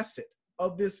any facet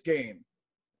of this game.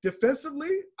 Defensively,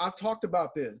 I've talked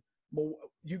about this.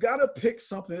 You got to pick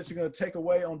something that you're going to take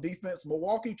away on defense.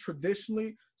 Milwaukee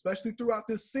traditionally, especially throughout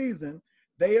this season,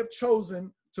 they have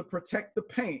chosen to protect the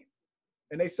paint.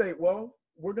 And they say, well,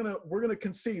 we're gonna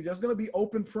concede. There's going to be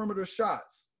open perimeter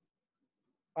shots.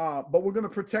 But we're going to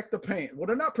protect the paint. Well,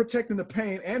 they're not protecting the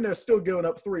paint, and they're still giving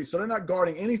up 3. So they're not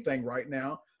guarding anything right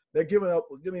now. They're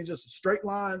giving just straight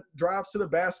line drives to the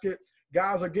basket.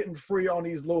 Guys are getting free on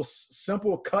these little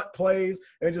simple cut plays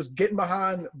and just getting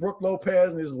behind Brook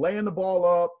Lopez and just laying the ball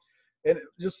up. And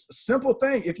just simple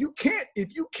thing. If you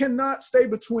cannot stay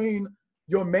between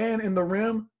your man and the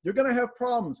rim, you're going to have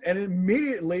problems. And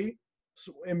immediately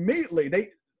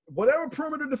whatever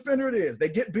perimeter defender it is, they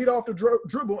get beat off the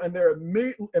dribble, and they're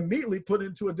immediately put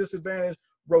into a disadvantage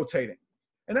rotating.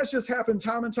 And that's just happened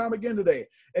time and time again today.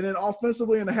 And then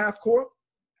offensively in the half court,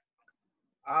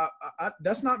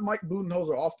 that's not Mike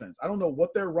Budenholzer offense. I don't know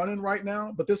what they're running right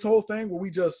now, but this whole thing where we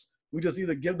just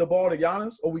either give the ball to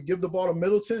Giannis or we give the ball to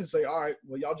Middleton and say, all right,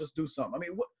 well, y'all just do something. I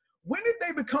mean, when did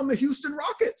they become the Houston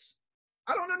Rockets?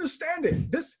 I don't understand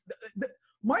it.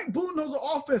 Mike Budenholzer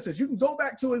offenses, you can go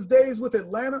back to his days with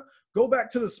Atlanta, go back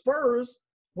to the Spurs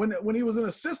when he was an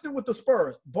assistant with the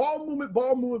Spurs. Ball movement,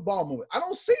 ball movement, ball movement. I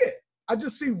don't see it. I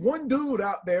just see one dude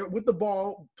out there with the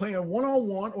ball playing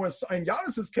one-on-one, or in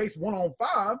Giannis's case,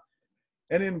 1-on-5,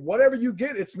 and then whatever you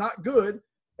get, it's not good.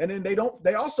 And then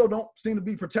they also don't seem to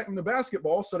be protecting the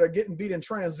basketball, so they're getting beat in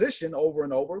transition over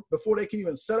and over before they can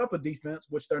even set up a defense,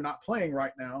 which they're not playing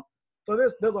right now. So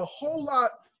there's a whole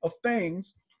lot of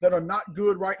things that are not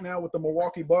good right now with the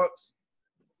Milwaukee Bucks,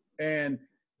 and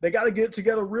they got to get it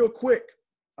together real quick.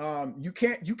 You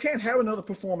can't have another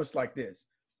performance like this.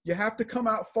 You have to come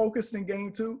out focused in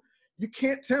game 2. You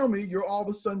can't tell me you're all of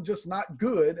a sudden just not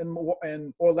good,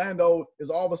 and Orlando is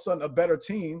all of a sudden a better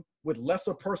team with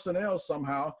lesser personnel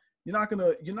somehow. You're not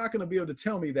gonna be able to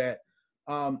tell me that.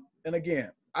 And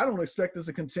again, I don't expect this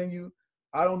to continue.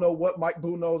 I don't know what Mike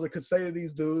Budenholzer could say to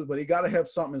these dudes, but he got to have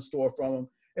something in store from them.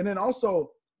 And then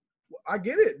also, I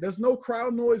get it. There's no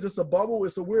crowd noise. It's a bubble.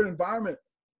 It's a weird environment.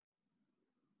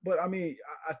 But I mean,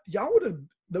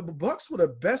 the Bucks were the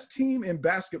best team in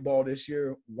basketball this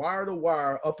year, wire to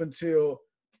wire, up until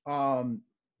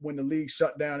when the league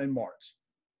shut down in March.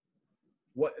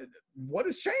 What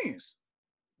has changed?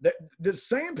 The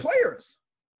same players.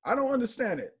 I don't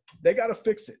understand it. They got to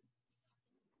fix it.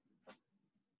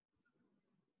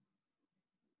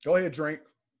 Go ahead, Drink.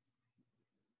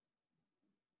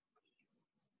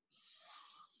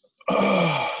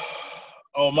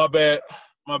 Oh, my bad.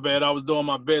 My bad. I was doing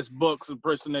my best Bucks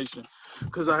impersonation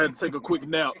because I had to take a quick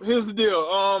nap. Here's the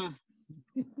deal.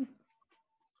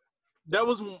 That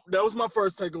was my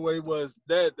first takeaway, was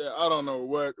that I don't know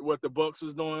what the Bucks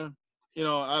was doing. You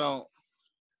know, I don't.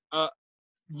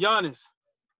 Giannis,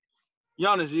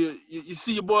 you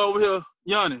see your boy over here,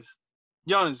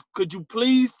 Giannis. Could you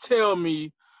please tell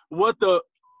me what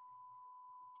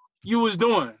you was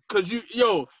doing? Cause you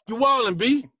wildin',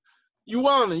 B. You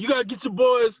wildin'. You gotta get your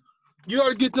boys. You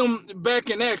gotta get them back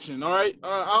in action. All right.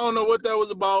 I don't know what that was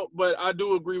about, but I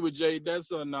do agree with Jay.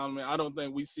 That's an anomaly. I don't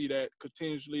think we see that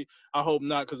continuously. I hope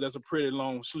not, because that's a pretty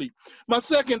long sleep. My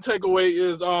second takeaway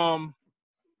is the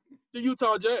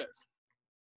Utah Jazz.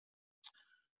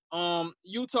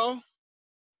 Utah,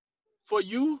 for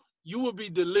you will be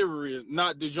delivery,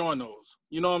 not DiGiorno's.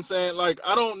 You know what I'm saying? Like,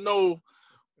 I don't know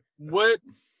what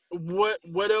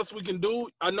else we can do.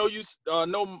 I know you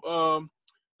know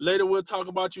later we'll talk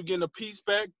about you getting a piece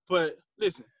back, but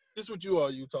listen, this is what you are,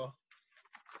 Utah.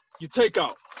 You take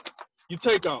out.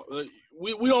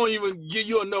 We don't even give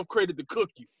you enough credit to cook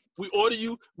you. We order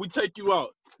you, we take you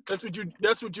out. That's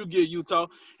what you get, Utah.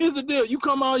 Here's the deal. You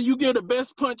come out, you get the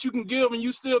best punch you can give, and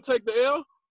you still take the L.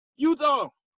 Utah,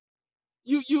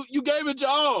 you gave it your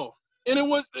all. And it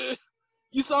was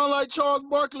you sound like Charles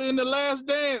Barkley in the Last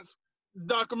Dance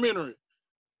documentary.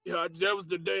 Yeah, that was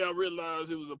the day I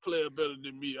realized it was a player better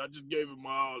than me. I just gave him my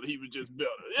all. He was just better.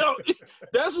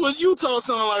 That's what Utah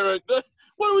sound like right there.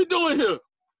 What are we doing here?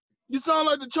 You sound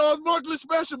like the Charles Barkley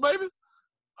special, baby.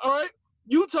 All right?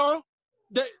 Utah,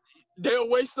 they're a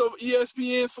waste of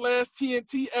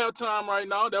ESPN/TNT airtime right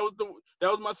now. That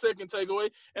was my second takeaway.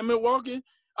 And Milwaukee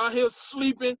out here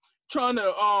sleeping, trying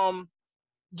to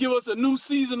give us a new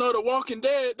season of The Walking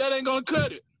Dead. That ain't gonna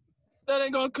cut it. That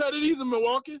ain't gonna cut it either,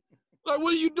 Milwaukee. Like,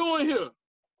 what are you doing here?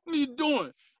 What are you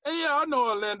doing? And yeah, I know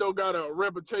Orlando got a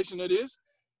reputation of this.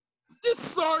 This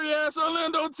sorry ass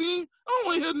Orlando team, I don't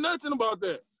want to hear nothing about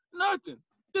that. Nothing.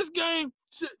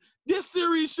 This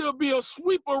series should be a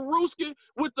sweeper-rooski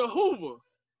with the Hoover.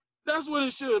 That's what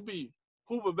it should be.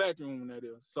 Hoover vacuum, that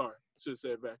is. Sorry. Should have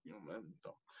said vacuum.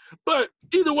 But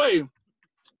either way,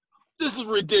 this is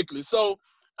ridiculous. So,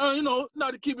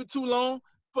 not to keep it too long,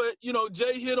 but,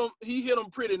 Jay hit him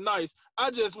pretty nice.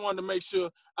 I just wanted to make sure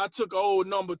I took old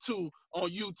number 2 on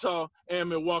Utah and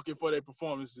Milwaukee for their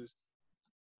performances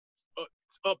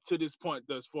up to this point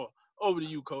thus far. Over to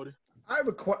you, Cody. I have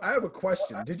a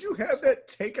question. Did you have that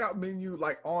takeout menu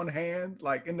like on hand,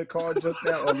 like in the car just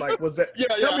now, or like was that?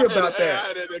 Tell me about that. I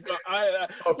had it in the car.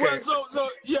 Okay. Well, so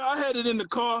I had it in the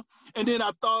car, and then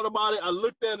I thought about it. I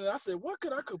looked at it, and I said, "What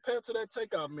could I compare to that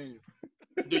takeout menu?"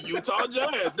 The Utah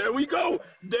Jazz. There we go.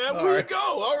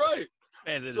 All right.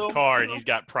 And in his car, and he's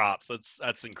got props.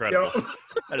 That's incredible.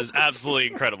 That is absolutely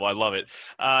incredible. I love it.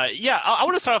 I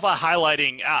want to start off by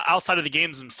highlighting, outside of the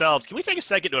games themselves, can we take a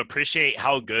second to appreciate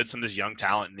how good some of this young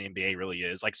talent in the NBA really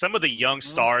is? Like, some of the young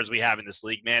stars we have in this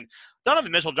league, man.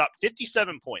 Donovan Mitchell dropped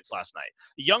 57 points last night.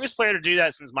 The youngest player to do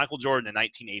that since Michael Jordan in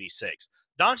 1986.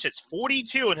 Doncic,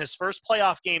 42 in his first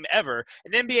playoff game ever,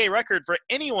 an NBA record for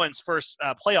anyone's first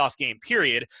playoff game,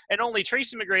 period. And only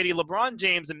Tracy McGrady, LeBron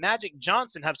James, and Magic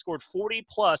Johnson have scored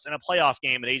 40-plus in a playoff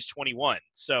game at age 21.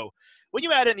 So when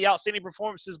you add in the outstanding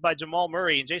performances by Jamal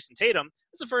Murray and Jason Tatum,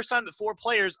 it's the first time that 4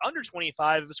 players under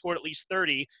 25 have scored at least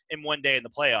 30 in one day in the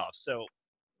playoffs. So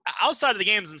outside of the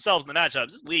games themselves and the matchups,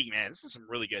 this league, man, this is some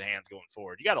really good hands going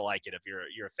forward. You got to like it if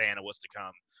you're a fan of what's to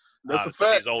come. That's a some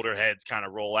fact. of these older heads kind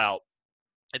of roll out.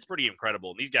 It's pretty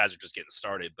incredible. These guys are just getting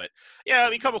started. But, yeah,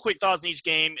 a couple quick thoughts in each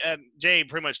game. Jay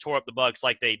pretty much tore up the Bucks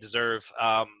like they deserve.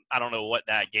 I don't know what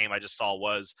that game I just saw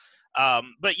was.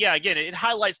 But yeah, again, it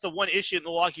highlights the one issue that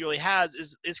Milwaukee really has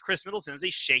is Chris Middleton is a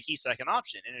shaky second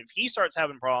option. And if he starts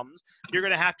having problems, you're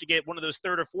going to have to get one of those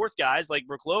third or fourth guys like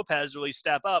Brook Lopez to really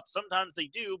step up. Sometimes they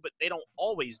do, but they don't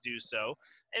always do so.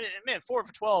 And man, 4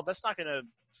 for 12, that's not going to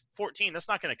 14. That's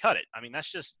not going to cut it. I mean,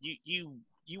 that's just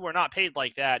you are not paid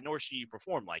like that, nor should you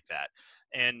perform like that.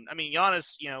 And I mean,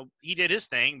 Giannis, he did his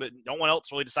thing, but no one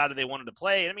else really decided they wanted to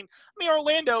play. I mean,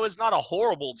 Orlando is not a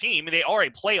horrible team. They are a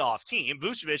playoff team.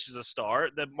 Vucevic is a star.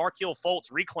 The Markelle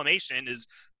Fultz reclamation is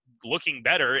looking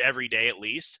better every day, at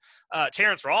least.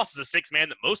 Terrence Ross is a sixth man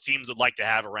that most teams would like to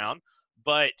have around,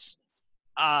 but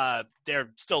they're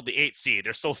still the 8th seed.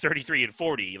 They're still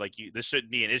 33-40. This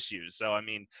shouldn't be an issue. So, I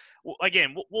mean,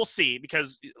 again, we'll see,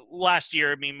 because last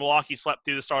year, Milwaukee slept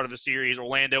through the start of the series.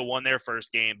 Orlando won their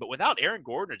first game, but without Aaron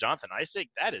Gordon or Jonathan Isaac,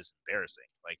 that is embarrassing.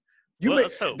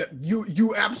 Let's hope.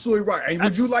 You absolutely right. And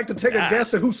would you like to take a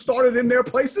guess at who started in their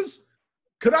places?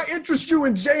 Could I interest you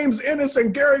in James Ennis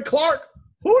and Gary Clark?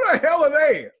 Who the hell are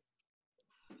they?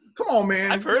 Come on,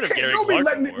 man. I've heard of Gary Clark.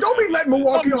 Don't be letting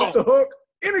Milwaukee off the hook.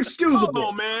 Inexcusable. Come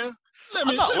on, man.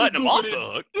 I'm not letting him off the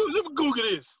hook. Let me Google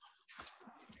this.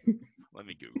 Let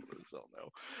me Google this.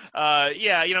 I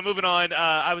don't know. Moving on.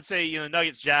 I would say,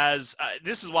 Nuggets, Jazz.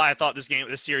 This is why I thought this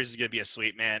series is going to be a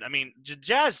sweep, man. I mean,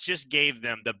 Jazz just gave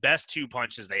them the best 2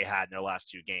 punches they had in their last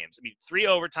 2 games. 3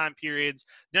 overtime periods.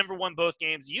 Denver won both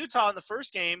games. Utah in the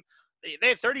first game, they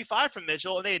had 35 from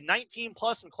Mitchell, and they had 19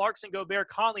 plus from Clarkson, Gobert,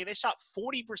 Conley, and they shot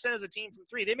 40% as a team from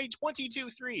 3. They made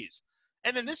 22 threes.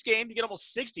 And then this game, you get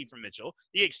almost 60 from Mitchell.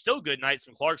 You get still good nights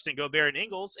from Clarkson, Gobert, and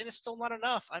Ingles, and it's still not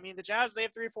enough. The Jazz, they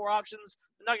have 3 or 4 options.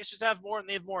 The Nuggets just have more, and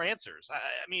they have more answers.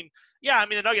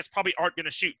 The Nuggets probably aren't going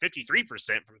to shoot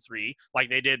 53% from 3 like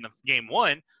they did in the game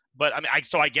 1. But,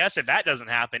 I guess if that doesn't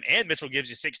happen and Mitchell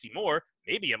gives you 60 more,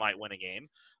 maybe you might win a game.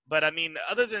 But,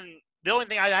 other than – the only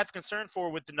thing I have concern for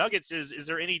with the Nuggets is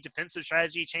there any defensive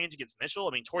strategy change against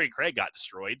Mitchell? Torrey Craig got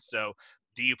destroyed, so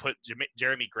do you put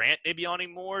Jeremy Grant maybe on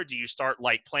him more? Do you start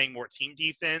playing more team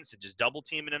defense and just double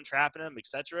teaming him, trapping him,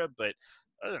 etc.? But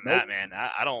other than that, man,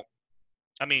 I don't.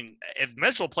 If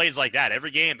Mitchell plays like that every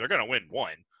game, they're gonna win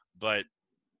 1. But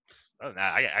other than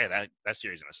that, I got that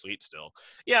series in a sweep still.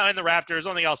 Yeah, and the Raptors,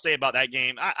 only thing I'll say about that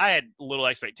game, I had little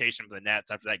expectation for the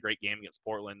Nets after that great game against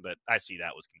Portland, but I see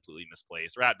that was completely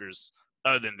misplaced. The Raptors,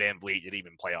 other than Van Vliet, didn't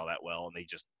even play all that well, and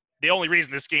the only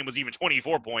reason this game was even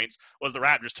 24 points was the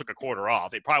Raptors took a quarter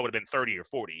off. It probably would have been 30 or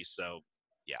 40. So,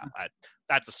 yeah,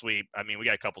 that's a sweep. We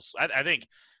got a couple. I think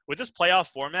with this playoff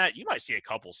format, you might see a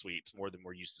couple sweeps more than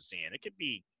we're used to seeing. It could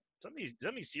be some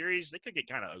of these series, they could get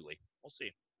kind of ugly. We'll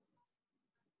see.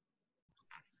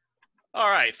 All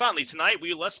right, finally tonight,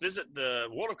 let's visit the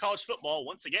world of college football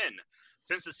once again.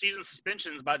 Since the season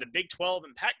suspensions by the Big 12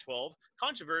 and Pac-12,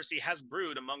 controversy has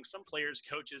brewed among some players,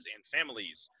 coaches, and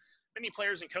families. Many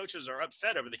players and coaches are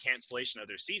upset over the cancellation of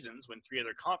their seasons when 3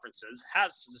 other conferences have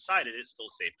decided it's still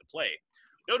safe to play.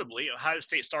 Notably, Ohio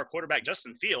State star quarterback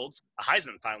Justin Fields, a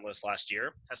Heisman finalist last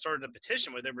year, has started a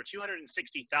petition with over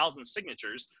 260,000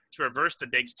 signatures to reverse the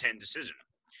Big Ten decision.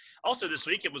 Also this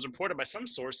week, it was reported by some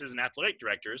sources and athletic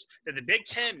directors that the Big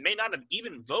Ten may not have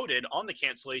even voted on the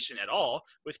cancellation at all,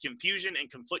 with confusion and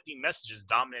conflicting messages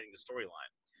dominating the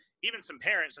storyline. Even some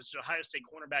parents, such as Ohio State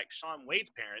cornerback Shaun Wade's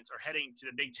parents, are heading to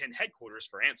the Big Ten headquarters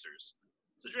for answers.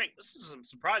 So, Drink, this is some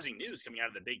surprising news coming out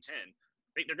of the Big Ten.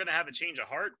 Think they're going to have a change of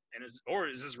heart, or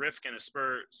is this rift going to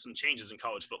spur some changes in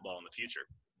college football in the future?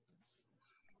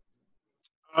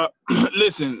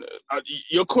 Listen,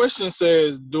 your question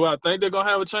says, do I think they're going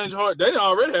to have a change of heart? They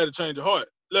already had a change of heart.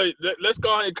 Let's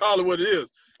go ahead and call it what it is.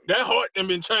 That heart has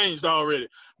been changed already,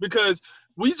 because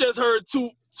we just heard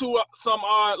some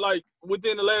odd,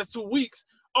 within the last 2 weeks,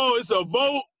 oh, it's a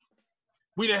vote.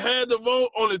 We done had the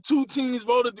vote. Only 2 teams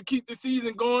voted to keep the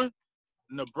season going.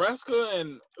 Nebraska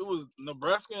and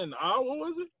Iowa,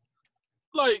 was it?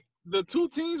 The 2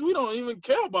 teams we don't even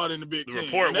care about in the Big Ten. The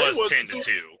report was 10-2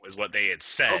 is what they had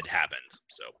said happened.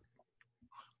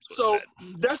 So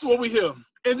that's what we hear.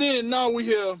 And then now we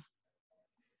hear,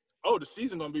 oh, the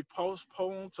season going to be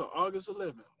postponed to August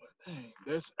 11th. Dang,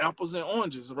 that's apples and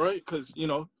oranges, right? Because,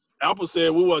 Apple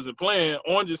said we wasn't playing.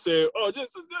 Oranges said, oh,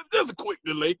 just a quick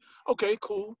delay. Okay,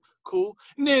 cool.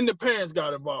 And then the parents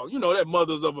got involved. That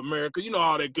Mothers of America.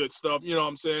 All that good stuff. You know what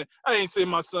I'm saying? I ain't send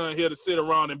my son here to sit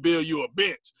around and build you a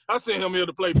bench. I sent him here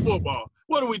to play football.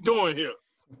 What are we doing here?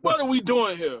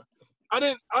 I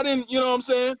didn't, you know what I'm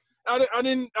saying? I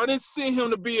didn't send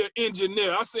him to be an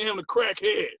engineer. I sent him to crack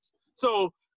heads.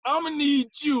 So I'm going to need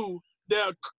you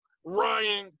there,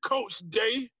 Ryan, Coach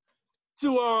Day,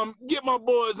 to get my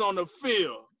boys on the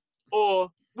field, or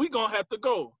we gonna have to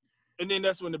go. And then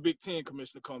that's when the Big Ten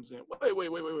commissioner comes in. Wait.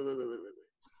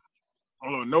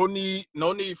 Hold on, no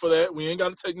need for that. We ain't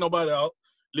got to take nobody out.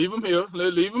 Leave him here.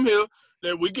 Leave him here.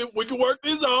 We can work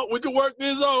this out. We can work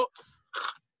this out.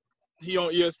 He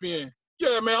on ESPN.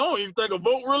 Yeah, man, I don't even think a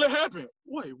vote really happened.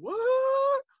 Wait,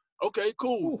 what? Okay,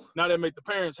 cool. Ooh. Now that make the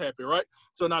parents happy, right?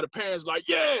 So now the parents like,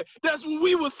 yeah, that's what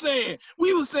we was saying.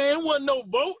 We was saying it wasn't no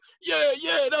vote. Yeah,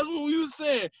 that's what we was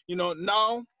saying.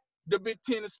 Now the Big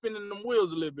Ten is spinning them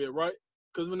wheels a little bit, right?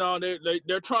 Because now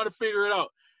they're trying to figure it out.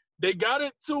 They got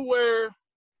it to where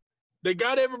they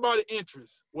got everybody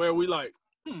interest, where we like,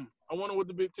 I wonder what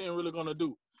the Big Ten really gonna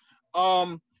do.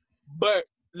 But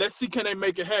let's see, can they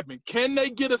make it happen? Can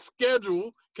they get a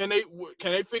schedule? Can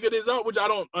they figure this out? Which I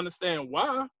don't understand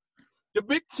why. The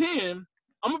Big Ten,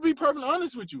 I'm gonna be perfectly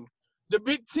honest with you. The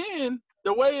Big Ten,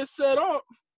 the way it's set up,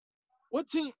 what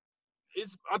team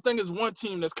is? I think it's one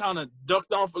team that's kind of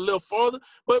ducked off a little farther.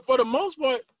 But for the most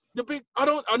part, I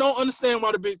don't understand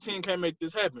why the Big Ten can't make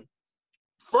this happen.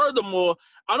 Furthermore,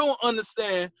 I don't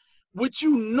understand with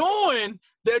you knowing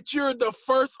that you're the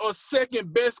first or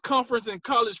second best conference in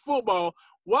college football.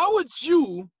 Why would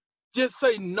you just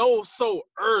say no so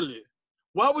early?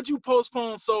 Why would you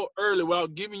postpone so early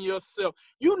without giving yourself?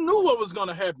 You knew what was going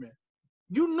to happen.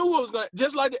 You knew what was going to,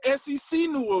 just like the SEC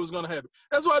knew what was going to happen.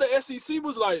 That's why the SEC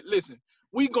was like, listen,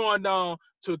 we going down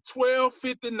to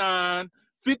 12:59,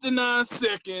 59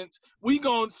 seconds. We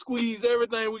going to squeeze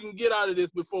everything we can get out of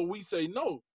this before we say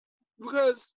no.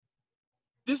 Because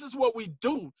this is what we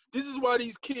do. This is why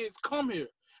these kids come here.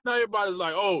 Now everybody's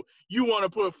like, oh, you want to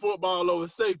put football over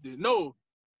safety. No,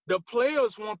 the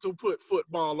players want to put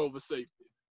football over safety.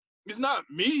 It's not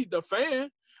me, the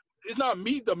fan. It's not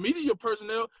me, the media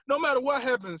personnel. No matter what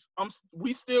happens,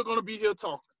 we still going to be here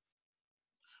talking.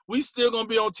 We still going to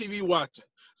be on TV watching.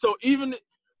 So even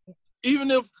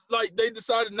if like they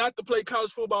decided not to play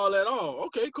college football at all,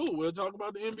 okay, cool. We'll talk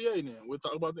about the NBA then. We'll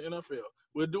talk about the NFL.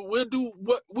 We'll do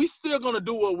what we still gonna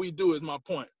do. What we do is my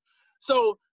point.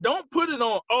 So don't put it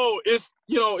on. Oh, it's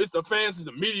it's the fans, it's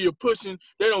the media pushing.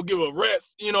 They don't give a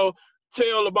rat's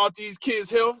tell about these kids'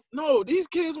 health. No, these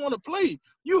kids want to play.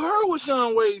 You heard what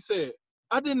Sean Wade said.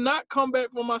 I did not come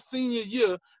back from my senior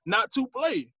year not to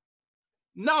play.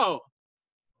 No.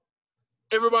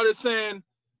 Everybody's saying,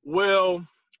 well,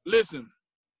 listen,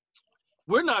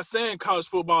 we're not saying college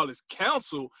football is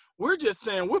canceled. We're just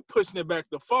saying we're pushing it back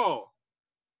to fall.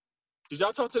 Did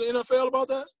y'all talk to the NFL about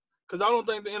that? Because I don't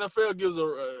think the NFL gives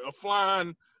a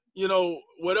flying,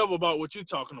 whatever about what you're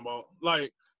talking about.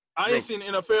 Like, I ain't seen the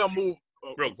NFL move.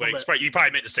 Real quick, you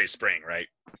probably meant to say spring, right?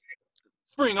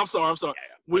 Spring. I'm sorry. Yeah.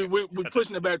 We're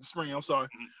pushing it back to spring. I'm sorry.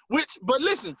 But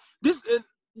listen,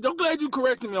 I'm glad you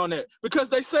corrected me on that, because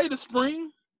they say the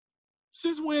spring.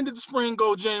 Since when did the spring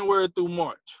go January through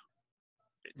March?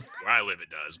 Where I live, it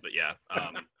does, but yeah,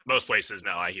 most places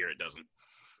now I hear it doesn't.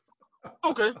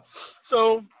 Okay,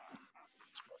 so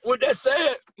with that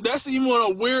said, that's even a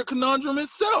weird conundrum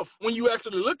itself. When you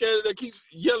actually look at it, it keeps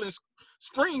yelling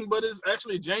spring, but it's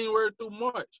actually January through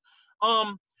March.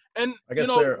 And I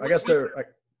guess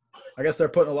they're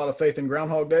putting a lot of faith in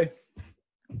Groundhog Day.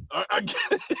 I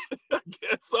guess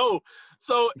so.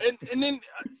 So and then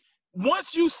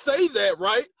once you say that,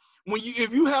 right?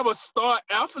 If you have a star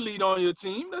athlete on your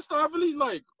team, that star athlete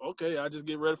like, okay, I just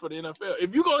get ready for the NFL.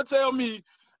 If you're gonna tell me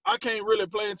I can't really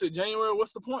play until January,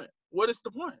 what's the point? What is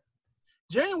the point?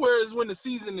 January is when the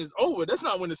season is over. That's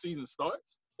not when the season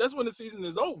starts. That's when the season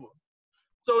is over.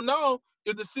 So now,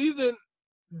 if the season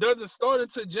doesn't start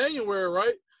until January,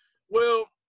 right? Well,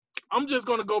 I'm just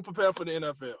gonna go prepare for the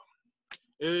NFL.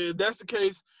 If that's the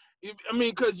case,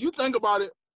 because you think about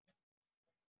it,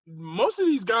 most of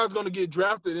these guys going to get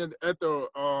drafted at the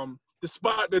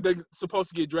spot that they're supposed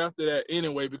to get drafted at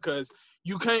anyway, because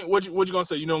you can't. What you gonna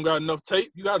say? You don't got enough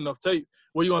tape? You got enough tape.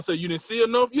 What you gonna say? You didn't see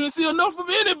enough? You didn't see enough of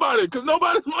anybody, because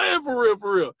nobody's playing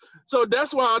for real. So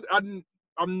that's why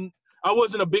I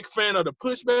wasn't a big fan of the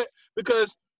pushback,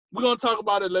 because we're gonna talk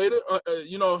about it later.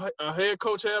 A head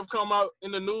coach have come out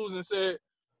in the news and said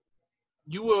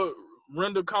you will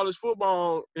render college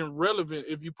football irrelevant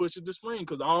if you push it to spring,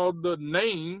 because all the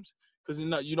names, because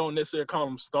you don't necessarily call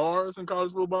them stars in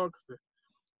college football because they're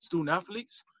student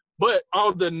athletes, but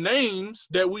all the names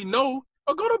that we know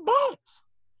are going to bounce.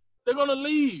 They're going to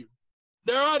leave.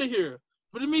 They're out of here.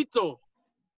 Finito.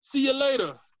 See you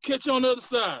later. Catch you on the other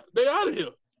side. They're out of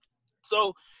here.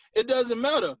 So it doesn't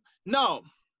matter. Now,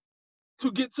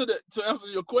 to answer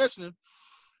your question,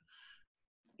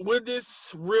 with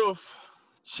this real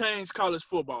change college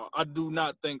football? I do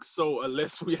not think so,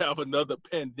 unless we have another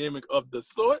pandemic of the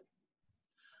sort.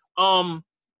 I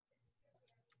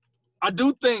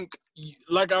do think,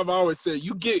 like I've always said,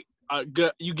 you get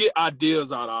you get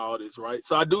ideas out of all this, right?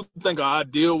 So I do think an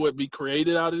idea would be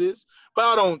created out of this, but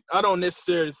I don't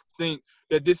necessarily think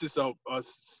that this is a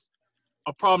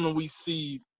problem we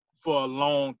see for a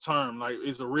long term. Like,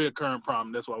 it's a reoccurring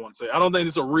problem. That's what I want to say. I don't think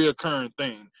it's a reoccurring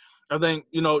thing. I think,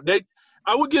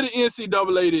 I would get an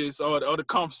NCAA this or the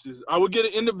conferences. I would get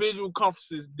an individual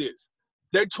conferences this.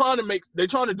 They're trying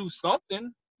to do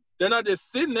something. They're not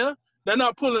just sitting there. They're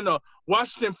not pulling a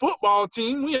Washington football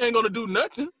team. We ain't gonna do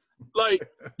nothing. Like,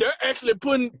 they're actually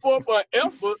putting forth an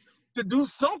effort to do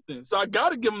something. So I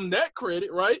gotta give them that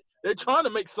credit, right? They're trying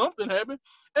to make something happen.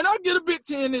 And I get a Big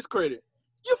Ten this credit.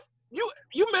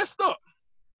 You messed up.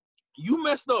 You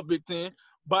messed up, Big Ten,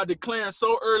 by declaring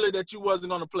so early that you wasn't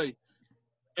gonna play.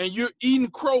 And you're eating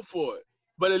crow for it.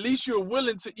 But at least you're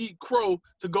willing to eat crow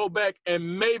to go back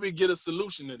and maybe get a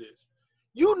solution to this.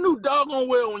 You knew doggone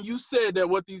well when you said that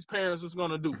what these parents was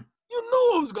going to do. You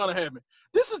knew it was going to happen.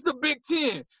 This is the Big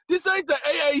Ten. This ain't the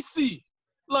AAC.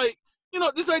 Like,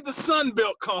 this ain't the Sun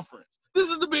Belt Conference. This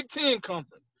is the Big Ten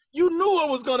Conference. You knew what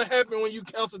was going to happen when you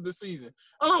canceled the season.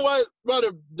 I don't know why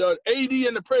the AD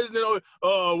and the president I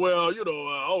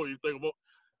always think about.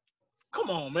 Come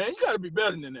on, man. You got to be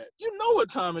better than that. You know what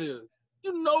time it is.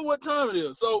 You know what time it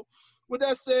is. So, with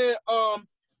that said, I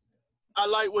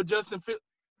like what Justin Fields.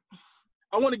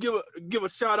 I want to give a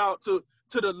shout out to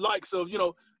the likes of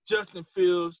Justin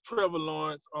Fields, Trevor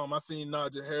Lawrence. I seen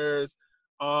Najee Harris,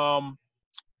 a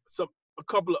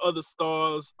couple of other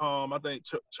stars. I think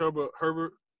Trevor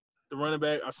Herbert, the running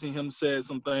back. I seen him say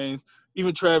some things.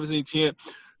 Even Travis Etienne.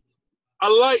 I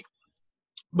like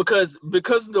because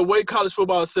of the way college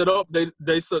football is set up, they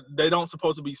don't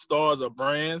supposed to be stars or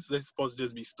brands. They're supposed to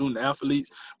just be student athletes.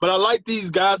 But I like these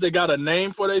guys that got a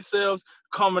name for themselves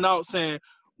coming out saying,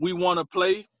 we want to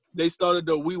play. They started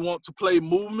the we want to play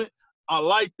movement. I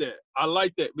like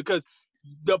that because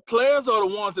the players are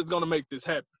the ones that's going to make this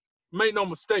happen. Make no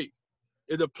mistake.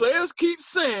 If the players keep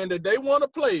saying that they want to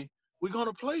play, we're going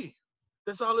to play.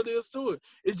 That's all it is to it.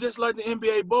 It's just like the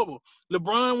NBA bubble.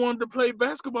 LeBron wanted to play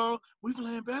basketball. We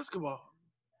playing basketball.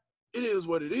 It is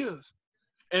what it is.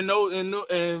 And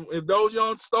if those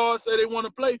young stars say they want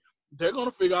to play, they're going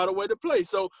to figure out a way to play.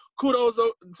 So kudos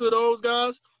to those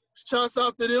guys. Shouts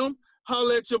out to them.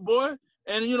 Holla at your boy.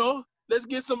 And, let's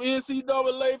get some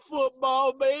NCAA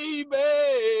football, baby.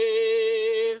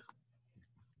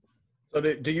 So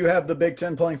do you have the Big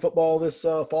Ten playing football this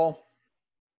fall?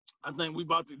 I think we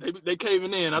about to they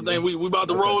caving in. I think we about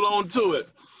to roll on to it.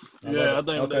 I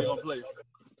think they're gonna play.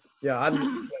 Yeah,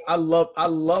 I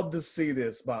love to see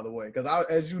this, by the way, because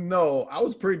as you know, I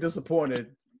was pretty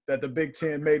disappointed that the Big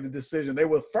Ten made the decision. They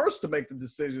were first to make the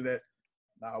decision that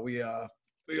we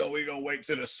gonna wait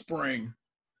till the spring.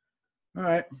 All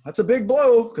right, that's a big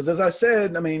blow because, as I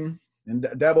said, and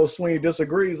Dabo Swinney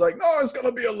disagrees. Like, no, it's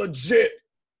gonna be a legit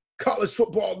college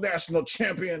football national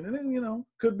champion, and then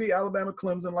could be Alabama,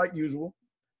 Clemson like usual.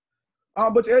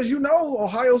 But as you know,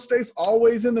 Ohio State's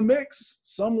always in the mix,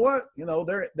 somewhat.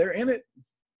 They're in it,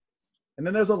 and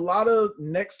then there's a lot of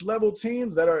next level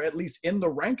teams that are at least in the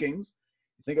rankings.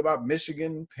 You think about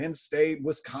Michigan, Penn State,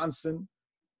 Wisconsin,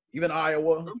 even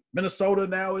Iowa, Minnesota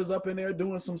now is up in there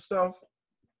doing some stuff.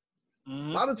 A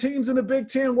lot of teams in the Big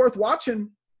Ten worth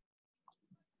watching.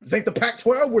 This ain't the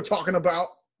Pac-12 we're talking about.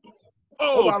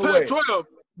 Oh, by the Pac-12. Way,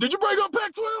 did you bring up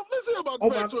Pac-12? Let's hear about the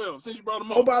Pac-12 since you brought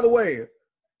them up. Oh, by the way,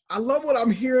 I love what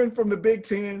I'm hearing from the Big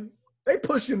Ten. They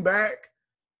pushing back.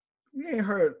 You ain't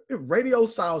heard radio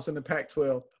silence in the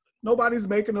Pac-12. Nobody's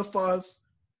making a fuss.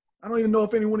 I don't even know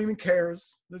if anyone even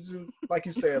cares. This is, like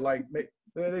you said, like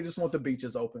they just want the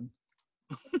beaches open.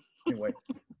 Anyway,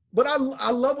 but I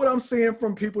love what I'm seeing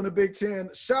from people in the Big Ten.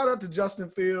 Shout out to Justin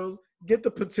Fields. Get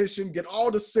the petition. Get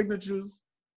all the signatures.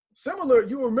 Similar,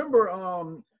 you remember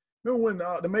when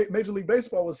the Major League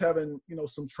Baseball was having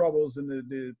some troubles in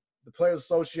the Players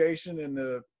Association and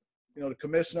the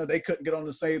commissioner, they couldn't get on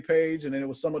the same page, and then it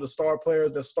was some of the star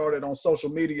players that started on social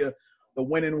media the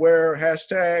win and wear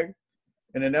hashtag,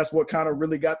 and then that's what kind of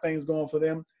really got things going for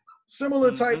them.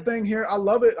 Similar type thing here. I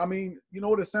love it. You know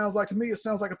what it sounds like to me? It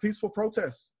sounds like a peaceful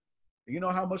protest. You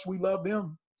know how much we love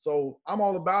them, so I'm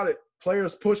all about it.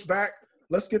 Players push back.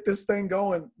 Let's get this thing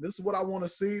going. This is what I want to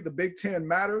see. The Big Ten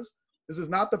matters. This is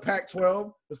not the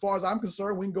Pac-12. As far as I'm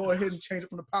concerned, we can go ahead and change it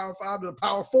from the Power 5 to the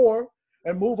Power 4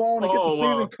 and move on and get the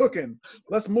season cooking.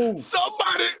 Let's move.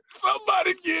 Somebody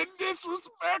get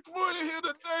disrespectful in here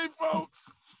today, folks.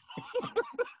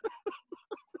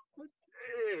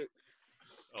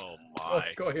 Oh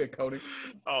my! Go ahead, Cody.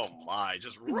 Oh my!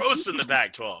 Just roasting the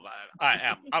Pac-12.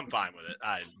 I'm fine with it.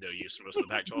 I have no use for roasting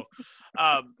the Pac-12.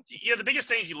 The biggest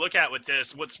things you look at with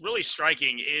this, what's really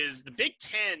striking is the Big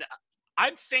Ten.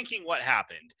 I'm thinking what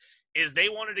happened is they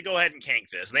wanted to go ahead and tank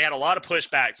this. They had a lot of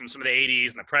pushback from some of the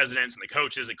ADs and the presidents and the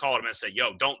coaches that called them and said,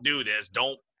 yo, don't do this.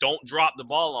 Don't drop the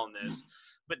ball on this.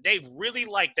 But they really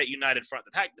like that united front.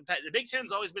 The Big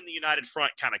Ten's always been the united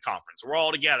front kind of conference. We're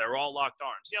all together. We're all locked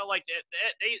arms. You know, like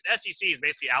the SEC is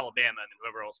basically Alabama and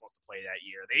whoever else wants to play that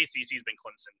year. The ACC has been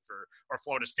Clemson or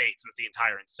Florida State since the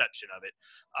entire inception of it.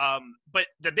 But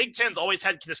the Big Ten's always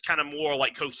had this kind of more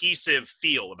like cohesive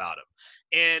feel about them.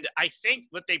 And I think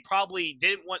what they probably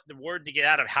didn't want the word to get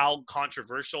out of how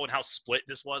controversial and how split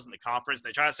this was in the conference.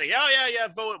 They try to say, yeah,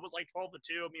 vote. It was like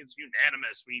 12-2. It means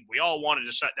unanimous. We all wanted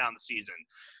to shut down the season.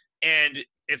 And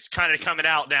it's kind of coming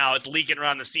out now. It's leaking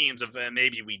around the seams of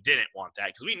maybe we didn't want that.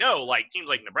 Because we know like teams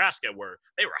like Nebraska were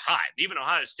hot. Even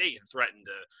Ohio State had threatened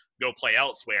to go play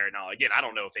elsewhere. Now, again, I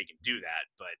don't know if they can do that,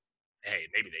 but hey,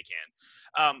 maybe they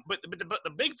can. But the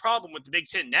big problem with the Big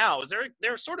Ten now is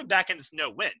they're sort of back in this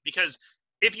no-win. Because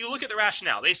if you look at the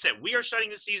rationale, they said we are shutting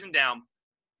the season down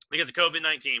because of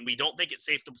COVID-19. We don't think it's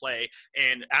safe to play.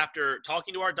 And after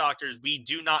talking to our doctors, we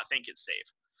do not think it's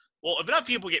safe. Well, if enough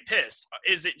people get pissed,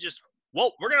 is it just,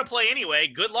 well, we're going to play anyway.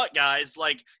 Good luck, guys.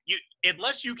 Like,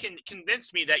 unless you can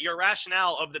convince me that your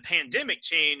rationale of the pandemic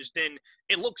changed, then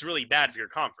it looks really bad for your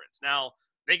conference. Now,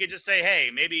 they could just say, hey,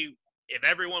 maybe if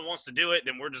everyone wants to do it,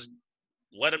 then we're just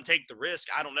let them take the risk.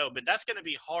 I don't know, but that's going to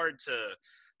be a hard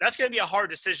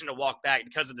decision to walk back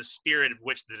because of the spirit of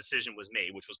which the decision was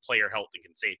made, which was player health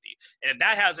and safety. And if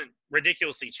that hasn't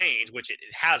ridiculously changed, which it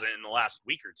hasn't in the last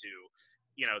week or two,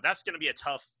 you know, that's going to be a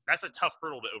tough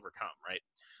hurdle to overcome. Right.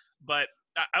 But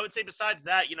I would say besides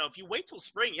that, you know, if you wait till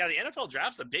spring, the NFL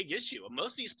draft's a big issue.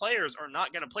 Most of these players are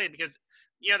not going to play because,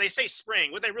 you know, they say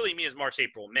spring. What they really mean is March,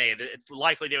 April, May. It's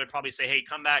likely they would probably say, hey,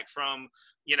 come back from,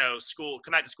 you know,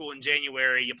 come back to school in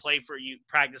January. You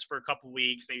practice for a couple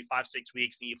weeks, maybe 5-6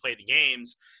 weeks, and you play the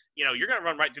games. You know, you're going to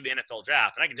run right through the NFL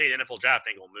draft. And I can tell you the NFL draft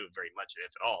ain't going to move very much,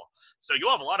 if at all. So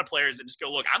you'll have a lot of players that just go,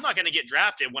 look, I'm not going to get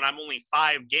drafted when I'm only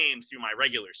 5 games through my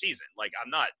regular season. Like,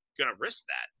 I'm not going to risk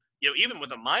that. You know, even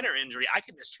with a minor injury, I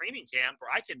could miss training camp, or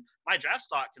my draft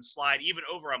stock could slide even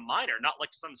over a minor, not like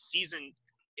some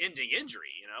season-ending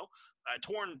injury. You know, a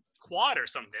torn quad or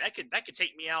something that could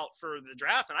take me out for the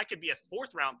draft, and I could be a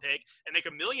 4th-round pick and make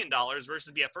 $1 million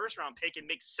versus be a 1st-round pick and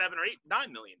make $7 or $8,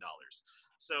 $9 million.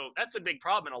 So that's a big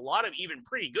problem, and a lot of even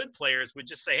pretty good players would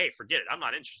just say, "Hey, forget it. I'm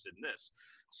not interested in this."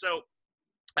 So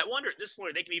I wonder at this point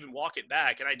if they can even walk it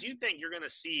back. And I do think you're going to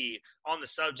see on the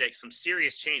subject some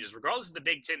serious changes, regardless if the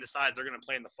Big Ten decides they're going to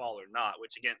play in the fall or not,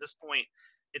 which, again, at this point,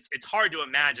 it's hard to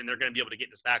imagine they're going to be able to get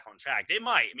this back on track. They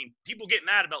might. I mean, people get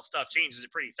mad about stuff, changes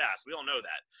it pretty fast. We all know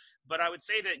that. But I would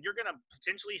say that you're going to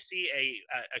potentially see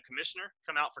a commissioner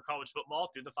come out for college football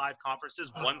through the 5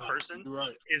 conferences. One person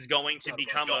is going to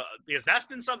become because that's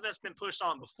been something that's been pushed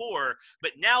on before.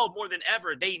 But now more than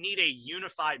ever, they need a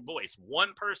unified voice.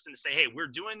 One person to say, hey, we're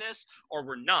doing this or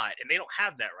we're not. And they don't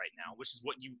have that right now, which is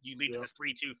what you lead to this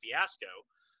 3-2 fiasco.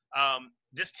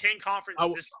 This 10 conference.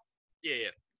 Go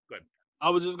ahead. I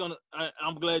was just gonna.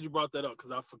 I'm glad you brought that up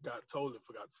because I totally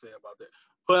forgot to say about that.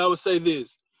 But I would say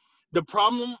this: the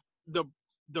problem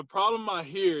I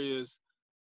hear is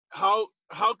how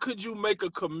could you make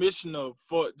a commissioner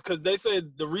for? Because they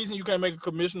said the reason you can't make a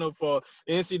commissioner for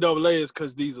the NCAA is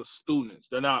because these are students;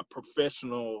 they're not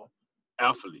professional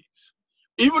athletes.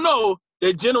 Even though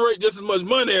they generate just as much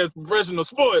money as professional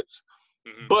sports.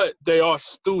 Mm-hmm. But they are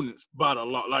students by the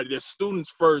law. Like, they're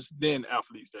students first, then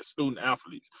athletes. They're student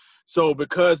athletes. So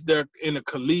because they're in a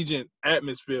collegiate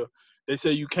atmosphere, they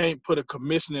say you can't put a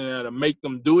commissioner in there to make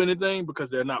them do anything because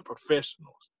they're not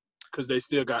professionals, because they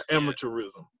still got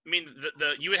amateurism. I mean,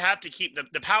 you would have to keep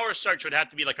the power structure would have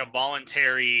to be like a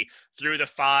voluntary through the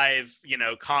 5, you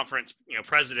know, conference, you know,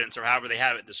 presidents or however they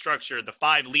have it, the structure, the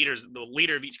 5 leaders, the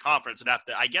leader of each conference would have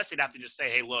to, I guess they'd have to just say,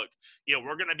 hey, look, you know,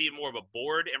 we're going to be more of a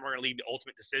board and we're going to leave the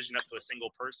ultimate decision up to a single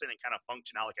person and kind of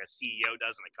function out like a CEO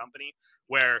does in a company,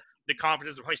 where the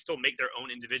conferences would probably still make their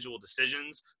own individual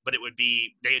decisions, but they'd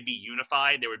be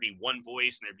unified. There would be one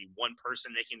voice and there'd be one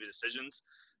person making the decisions.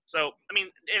 So, I mean,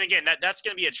 and again, that's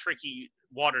going to be a tricky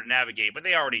water to navigate, but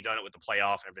they already done it with the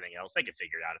playoff and everything else. They could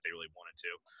figure it out if they really wanted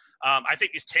to. I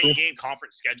think this 10-game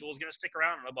conference schedule is going to stick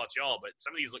around. I don't know about y'all, but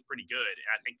some of these look pretty good. And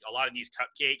I think a lot of these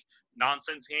cupcake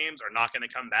nonsense games are not going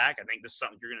to come back. I think this is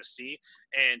something you're going to see.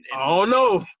 And oh,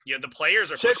 no. Yeah, the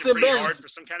players are pushing pretty hard for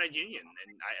some kind of union.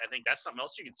 And I think that's something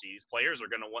else you can see. These players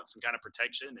are going to want some kind of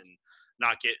protection and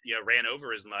not get, you know, ran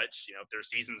over as much. You know, if their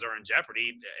seasons are in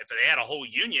jeopardy, if they had a whole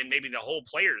union, maybe the whole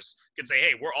players could say,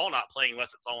 hey, we're all not playing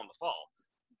unless it's all in the fall.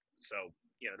 So,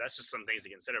 you know, that's just some things to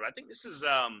consider. But I think this is,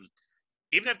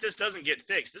 even if this doesn't get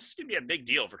fixed, this is going to be a big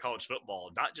deal for college football,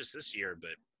 not just this year,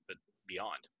 but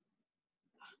beyond.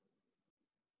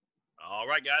 All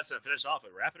right, guys, so finish off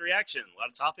with rapid reaction. A lot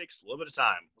of topics, a little bit of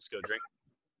time. Let's go, Drink.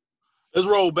 Let's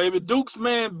roll, baby. Duke's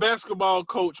man basketball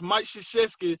coach Mike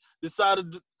Krzyzewski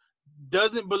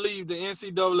doesn't believe the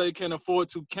NCAA can afford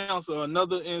to cancel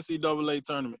another NCAA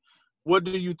tournament. What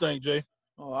do you think, Jay?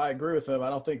 Oh, I agree with him. I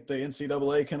don't think the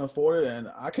NCAA can afford it, and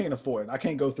I can't afford it. I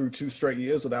can't go through 2 straight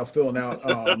years without filling out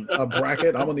a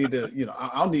bracket. I'm gonna need to,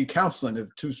 I'll need counseling if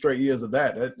 2 straight years of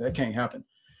that. That can't happen.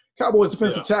 Cowboys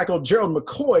defensive tackle Gerald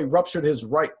McCoy ruptured his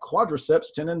right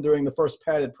quadriceps tendon during the first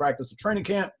padded practice of training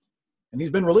camp, and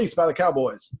he's been released by the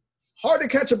Cowboys. Hard to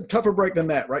catch a tougher break than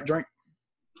that, right, Drink?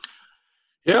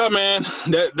 Yeah, man,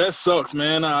 that sucks,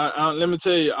 man. Let me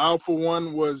tell you, I for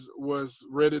one was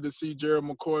ready to see Gerald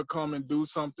McCoy come and do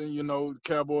something. The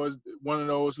Cowboys, one of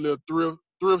those little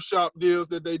thrift shop deals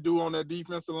that they do on their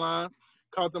defensive line,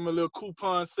 caught them a little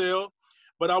coupon sale.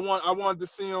 But I wanted to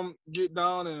see him get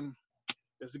down, and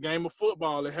it's a game of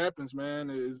football. It happens,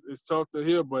 man. It's tough to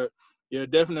hear, but yeah,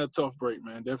 definitely a tough break,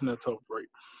 man. Definitely a tough break.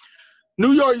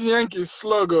 New York Yankees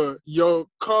slugger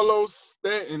Carlos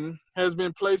Stanton has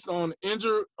been placed on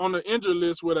the injured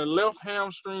list with a left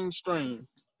hamstring strain,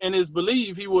 and it's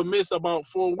believed he will miss about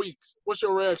 4 weeks. What's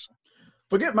your reaction?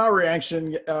 Forget my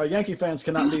reaction. Yankee fans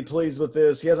cannot be pleased with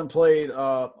this. He hasn't played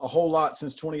a whole lot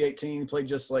since 2018. He played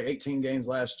just like 18 games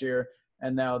last year,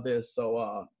 and now this.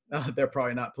 So they're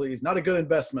probably not pleased. Not a good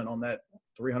investment on that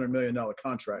 $300 million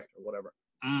contract or whatever.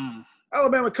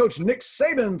 Alabama coach Nick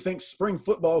Saban thinks spring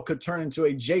football could turn into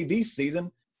a JV season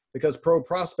because pro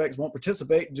prospects won't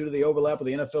participate due to the overlap of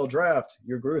the NFL draft.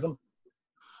 You agree with him?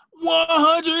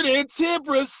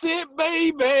 110%,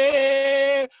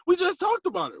 baby. We just talked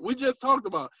about it.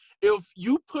 If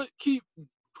you keep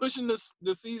pushing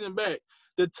the season back,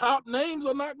 the top names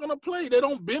are not going to play. They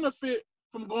don't benefit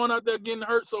from going out there getting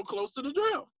hurt so close to the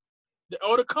draft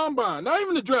or the combine. Not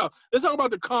even the draft. Let's talk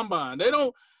about the combine. They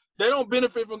don't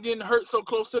benefit from getting hurt so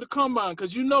close to the combine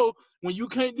because when you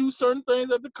can't do certain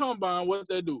things at the combine, what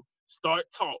they do? Start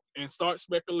talk and start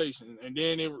speculation, and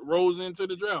then it rolls into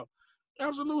the draft.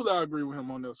 Absolutely, I agree with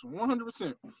him on this one,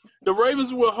 100%. The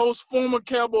Ravens will host former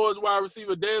Cowboys wide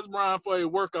receiver Dez Bryant for a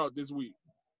workout this week.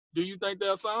 Do you think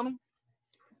they'll sign him?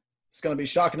 It's going to be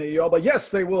shocking to you all, but yes,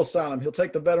 they will sign him. He'll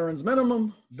take the veteran's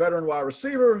minimum, veteran wide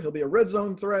receiver. He'll be a red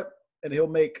zone threat, and he'll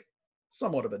make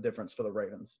somewhat of a difference for the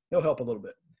Ravens. He'll help a little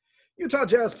bit. Utah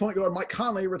Jazz point guard Mike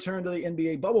Conley returned to the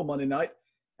NBA bubble Monday night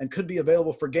and could be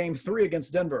available for Game 3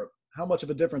 against Denver. How much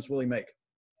of a difference will he make?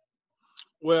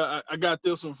 Well, I got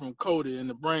this one from Cody in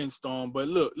the brainstorm. But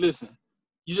look, listen,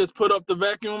 you just put up the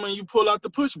vacuum and you pull out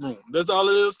the push broom. That's all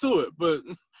it is to it. But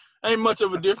ain't much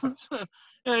of a difference.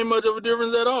 Ain't much of a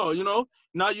difference at all,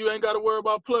 Now you ain't got to worry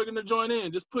about plugging the joint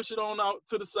in. Just push it on out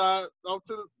to the side, out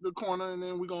to the corner, and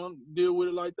then we're going to deal with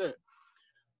it like that.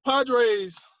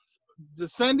 The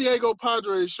San Diego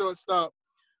Padres shortstop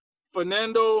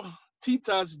Fernando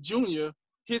Tatis Jr.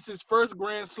 hits his first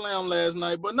grand slam last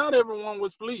night, but not everyone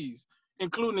was pleased,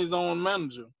 including his own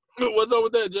manager. What's up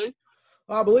with that, Jay?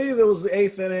 I believe it was the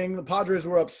 8th inning. The Padres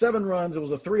were up 7 runs. It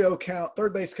was a 3-0 count.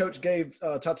 Third base coach gave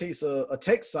Tatis a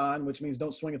take sign, which means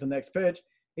don't swing at the next pitch.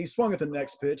 He swung at the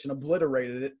next pitch and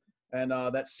obliterated it. And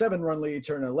that 7-run lead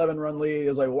turned an 11-run lead. It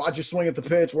was like, why'd you swing at the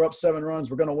pitch? We're up 7 runs.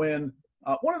 We're going to win.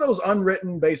 One of those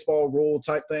unwritten baseball rule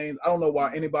type things. I don't know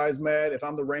why anybody's mad. If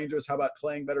I'm the Rangers, how about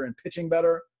playing better and pitching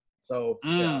better? So,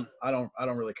 yeah, I don't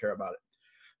really care about it.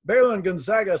 Baylor and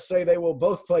Gonzaga say they will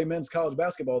both play men's college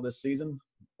basketball this season.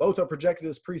 Both are projected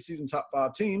as preseason top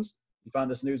 5 teams. You find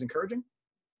this news encouraging?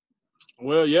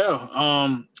 Well, yeah.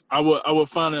 I would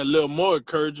find it a little more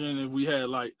encouraging if we had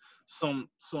like some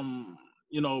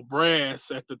brass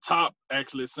at the top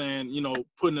actually saying,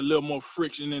 putting a little more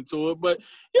friction into it. But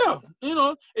yeah,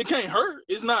 it can't hurt.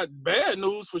 It's not bad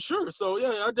news for sure. So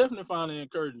yeah, I definitely find it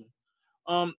encouraging.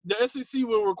 The SEC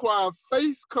will require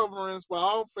face coverings for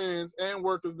all fans and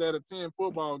workers that attend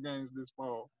football games this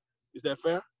fall. Is that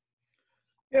fair?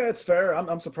 Yeah, it's fair.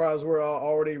 I'm surprised we're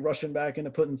already rushing back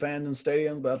into putting fans in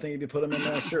stadiums, but I think if you put them in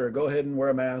there, sure, go ahead and wear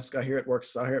a mask. I hear it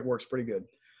works pretty good.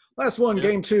 Last one, yeah.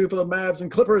 Game 2 for the Mavs and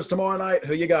Clippers tomorrow night.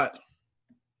 Who you got?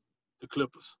 The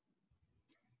Clippers.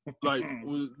 Like,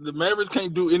 the Mavericks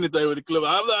can't do anything with the Clippers.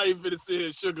 I'm not even going to sit here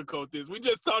and sugarcoat this. We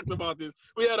just talked about this.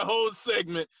 We had a whole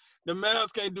segment. The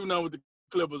Mavs can't do nothing with the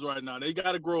Clippers right now. They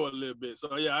got to grow a little bit.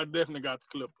 So, yeah, I definitely got the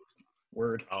Clippers.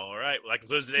 Word. All right. Well, that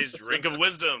concludes today's Drink of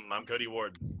Wisdom. I'm Cody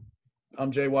Ward. I'm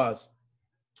Jay Wise.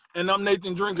 And I'm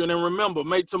Nathan Drinker. And remember,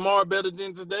 make tomorrow better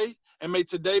than today and make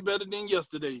today better than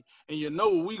yesterday. And you know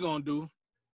what we going to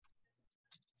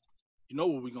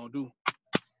do.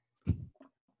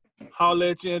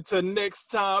 Holler at you until next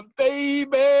time,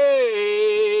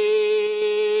 baby.